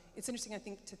 So it's interesting, I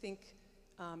think, to think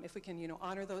if we can,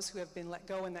 honor those who have been let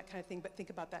go and that kind of thing, but think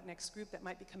about that next group that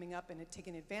might be coming up and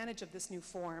taking advantage of this new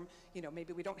form.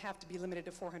 Maybe we don't have to be limited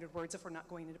to 400 words if we're not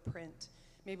going into print.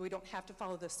 Maybe we don't have to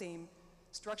follow the same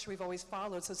structure we've always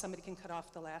followed so somebody can cut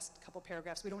off the last couple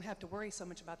paragraphs. We don't have to worry so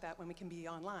much about that when we can be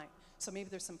online. So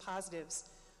maybe there's some positives.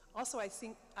 Also, I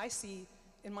think I see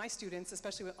in my students,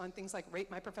 especially on things like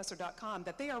ratemyprofessor.com,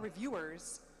 that they are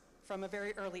reviewers from a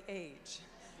very early age.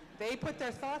 They put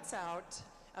their thoughts out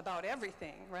about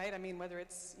everything, right? I mean, whether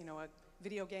it's, a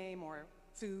video game or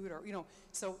food or,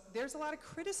 so there's a lot of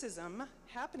criticism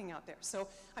happening out there. So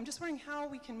I'm just wondering how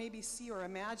we can maybe see or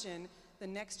imagine the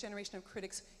next generation of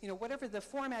critics, whatever the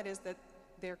format is that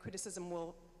their criticism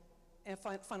will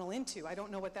funnel into. I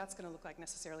don't know what that's going to look like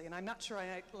necessarily, and I'm not sure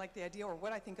I like the idea or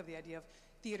what I think of the idea of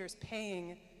theaters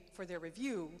paying for their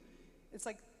review. It's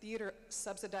like theater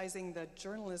subsidizing the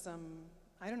journalism.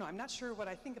 I don't know, I'm not sure what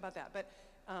I think about that, but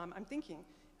I'm thinking.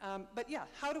 But yeah,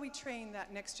 how do we train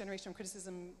that next generation of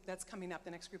criticism that's coming up,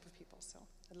 the next group of people? So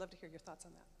I'd love to hear your thoughts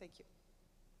on that. Thank you.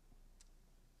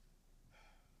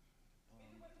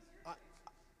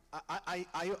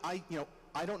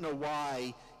 I don't know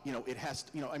why, it has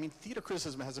to, I mean, theater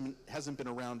criticism hasn't been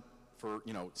around for,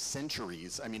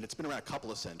 centuries. I mean, it's been around a couple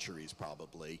of centuries,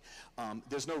 probably.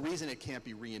 There's no reason it can't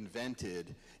be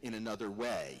reinvented in another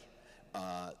way.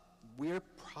 We're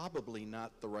probably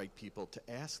not the right people to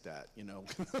ask that,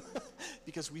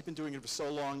 because we've been doing it for so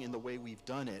long in the way we've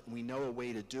done it, and we know a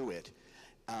way to do it.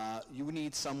 You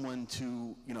need someone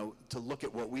to, to look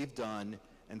at what we've done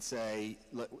and say,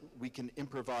 we can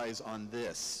improvise on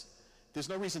this. There's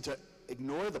no reason to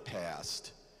ignore the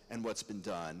past and what's been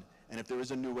done. And if there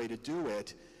is a new way to do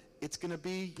it, it's going to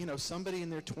be, somebody in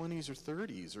their 20s or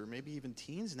 30s or maybe even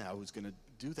teens now who's going to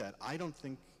do that. I don't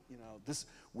think,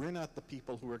 we're not the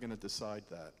people who are going to decide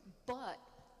that. But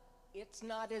it's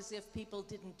not as if people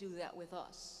didn't do that with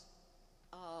us.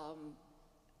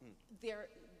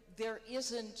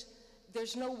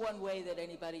 There's no one way that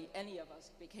any of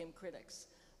us became critics.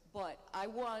 But I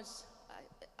always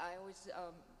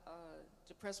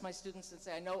depress my students and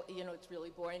say, I know, it's really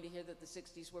boring to hear that the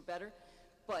 60s were better,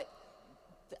 but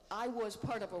I was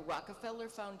part of a Rockefeller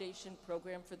Foundation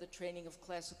program for the training of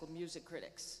classical music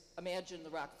critics. Imagine the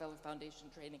Rockefeller Foundation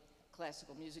training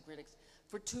classical music critics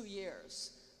for 2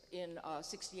 years in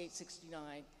 68,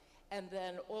 69, and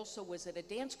then also was at a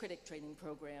dance critic training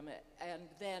program,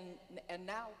 and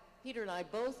now Peter and I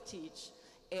both teach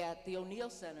at the O'Neill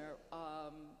Center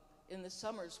in the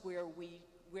summers where we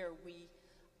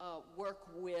work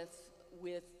with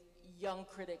young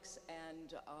critics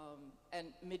and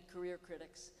mid-career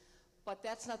critics. But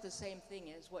that's not the same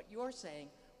thing as what you're saying,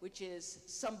 which is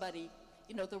somebody,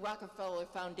 the Rockefeller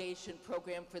Foundation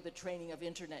program for the training of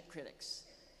internet critics.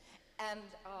 And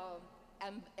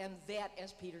that,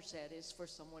 as Peter said, is for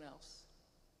someone else.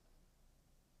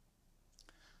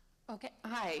 Okay,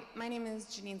 hi, my name is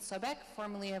Janine Sobeck,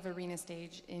 formerly of Arena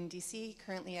Stage in DC,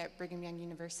 currently at Brigham Young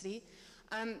University.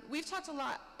 We've talked a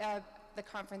lot the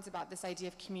conference about this idea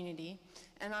of community,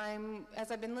 and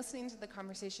as I've been listening to the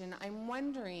conversation, I'm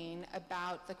wondering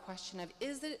about the question of,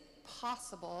 is it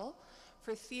possible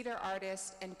for theater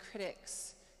artists and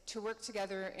critics to work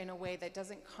together in a way that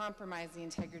doesn't compromise the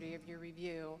integrity of your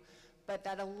review, but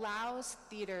that allows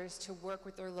theaters to work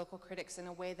with their local critics in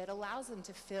a way that allows them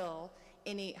to fill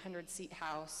an 800-seat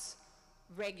house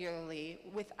regularly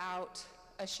without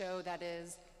a show that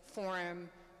is foreign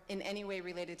in any way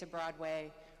related to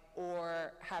Broadway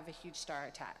or have a huge star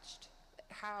attached?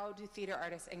 How do theater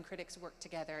artists and critics work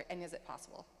together, and is it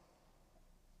possible?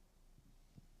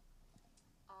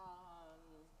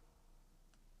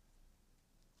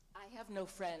 I have no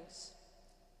friends.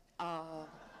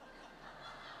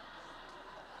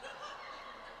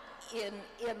 In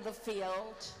the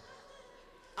field,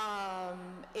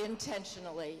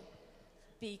 intentionally,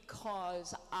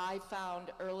 because I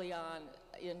found early on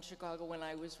in Chicago when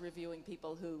I was reviewing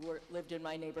people who lived in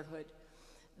my neighborhood,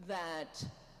 that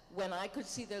when I could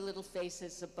see their little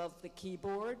faces above the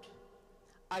keyboard,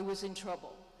 I was in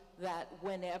trouble. That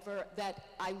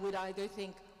I would either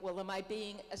think, well, am I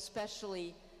being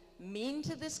especially mean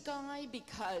to this guy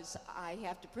because I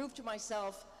have to prove to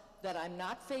myself that I'm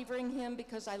not favoring him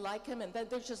because I like him, and then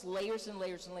there's just layers and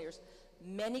layers and layers.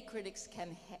 Many critics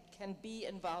can be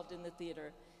involved in the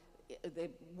theater, the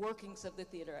workings of the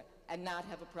theater, and not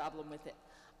have a problem with it.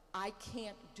 I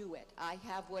can't do it. I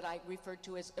have what I refer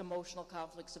to as emotional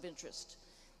conflicts of interest,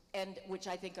 and which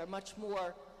I think are much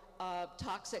more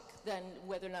toxic than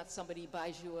whether or not somebody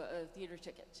buys you a theater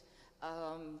ticket.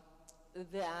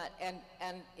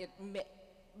 It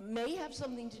may have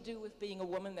something to do with being a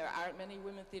woman. There aren't many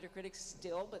women theater critics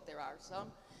still, but there are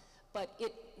some. But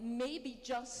it may be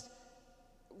just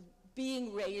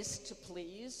being raised to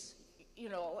please, you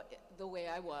know, the way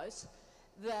I was,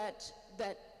 that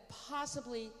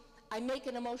possibly I make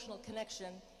an emotional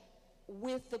connection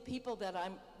with the people that I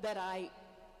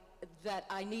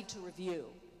need to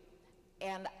review,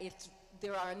 and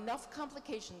there are enough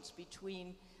complications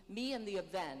between me and the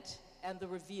event and the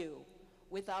review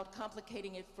without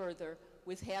complicating it further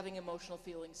with having emotional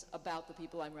feelings about the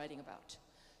people I'm writing about.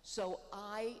 So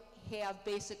I have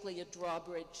basically a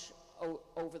drawbridge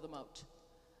over the moat.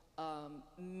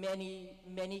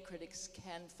 Many critics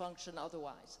can function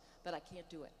otherwise, but I can't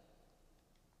do it.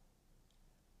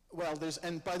 Well,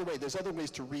 and by the way, there's other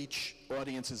ways to reach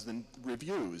audiences than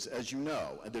reviews, as you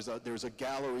know. There's a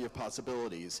gallery of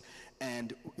possibilities,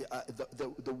 and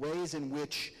the ways in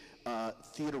which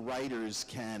theater writers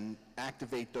can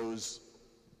activate those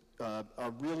are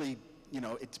really, you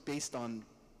know, it's based on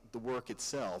the work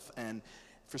itself. And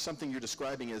for something you're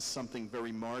describing as something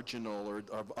very marginal or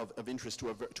of interest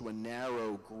to a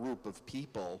narrow group of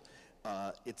people,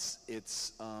 there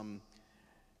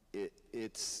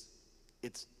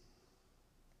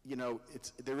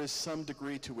is some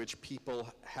degree to which people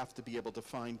have to be able to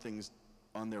find things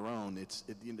on their own.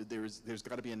 There's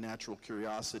got to be a natural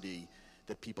curiosity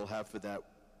that people have for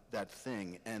that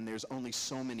thing, and there's only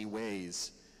so many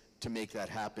ways to make that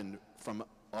happen from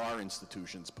our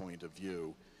institution's point of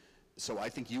view. So I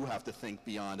think you have to think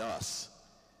beyond us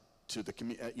to the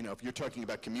if you're talking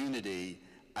about community,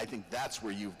 I think that's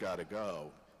where you've got to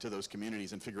go, to those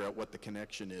communities, and figure out what the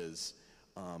connection is.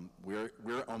 We're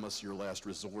almost your last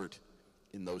resort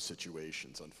in those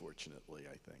situations, unfortunately,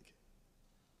 I think.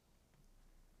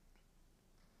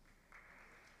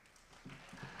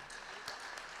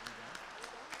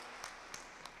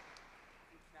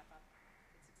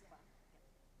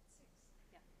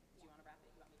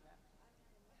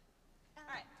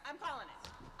 I'm calling it.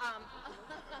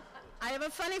 I have a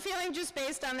funny feeling, just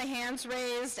based on the hands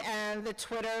raised and the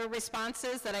Twitter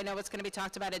responses, that I know it's going to be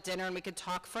talked about at dinner, and we could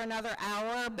talk for another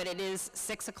hour, but it is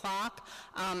 6 o'clock,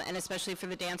 and especially for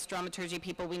the dance dramaturgy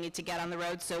people, we need to get on the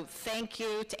road. So thank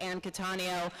you to Ann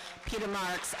Cattaneo, Peter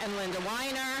Marks, and Linda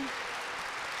Weiner.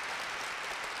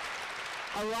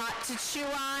 A lot to chew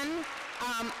on.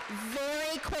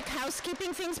 Very quick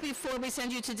housekeeping things before we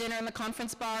send you to dinner in the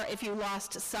conference bar. If you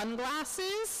lost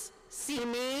sunglasses, see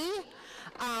me.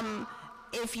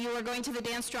 If you are going to the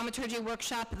dance dramaturgy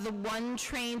workshop, the one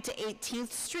train to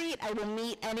 18th Street, I will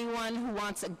meet anyone who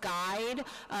wants a guide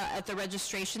at the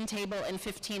registration table in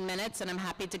 15 minutes, and I'm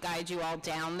happy to guide you all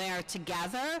down there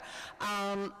together.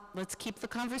 Let's keep the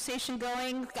conversation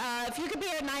going. If you could be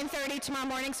here at 9:30 tomorrow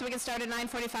morning so we can start at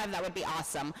 9:45, that would be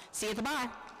awesome. See you at the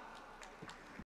bar.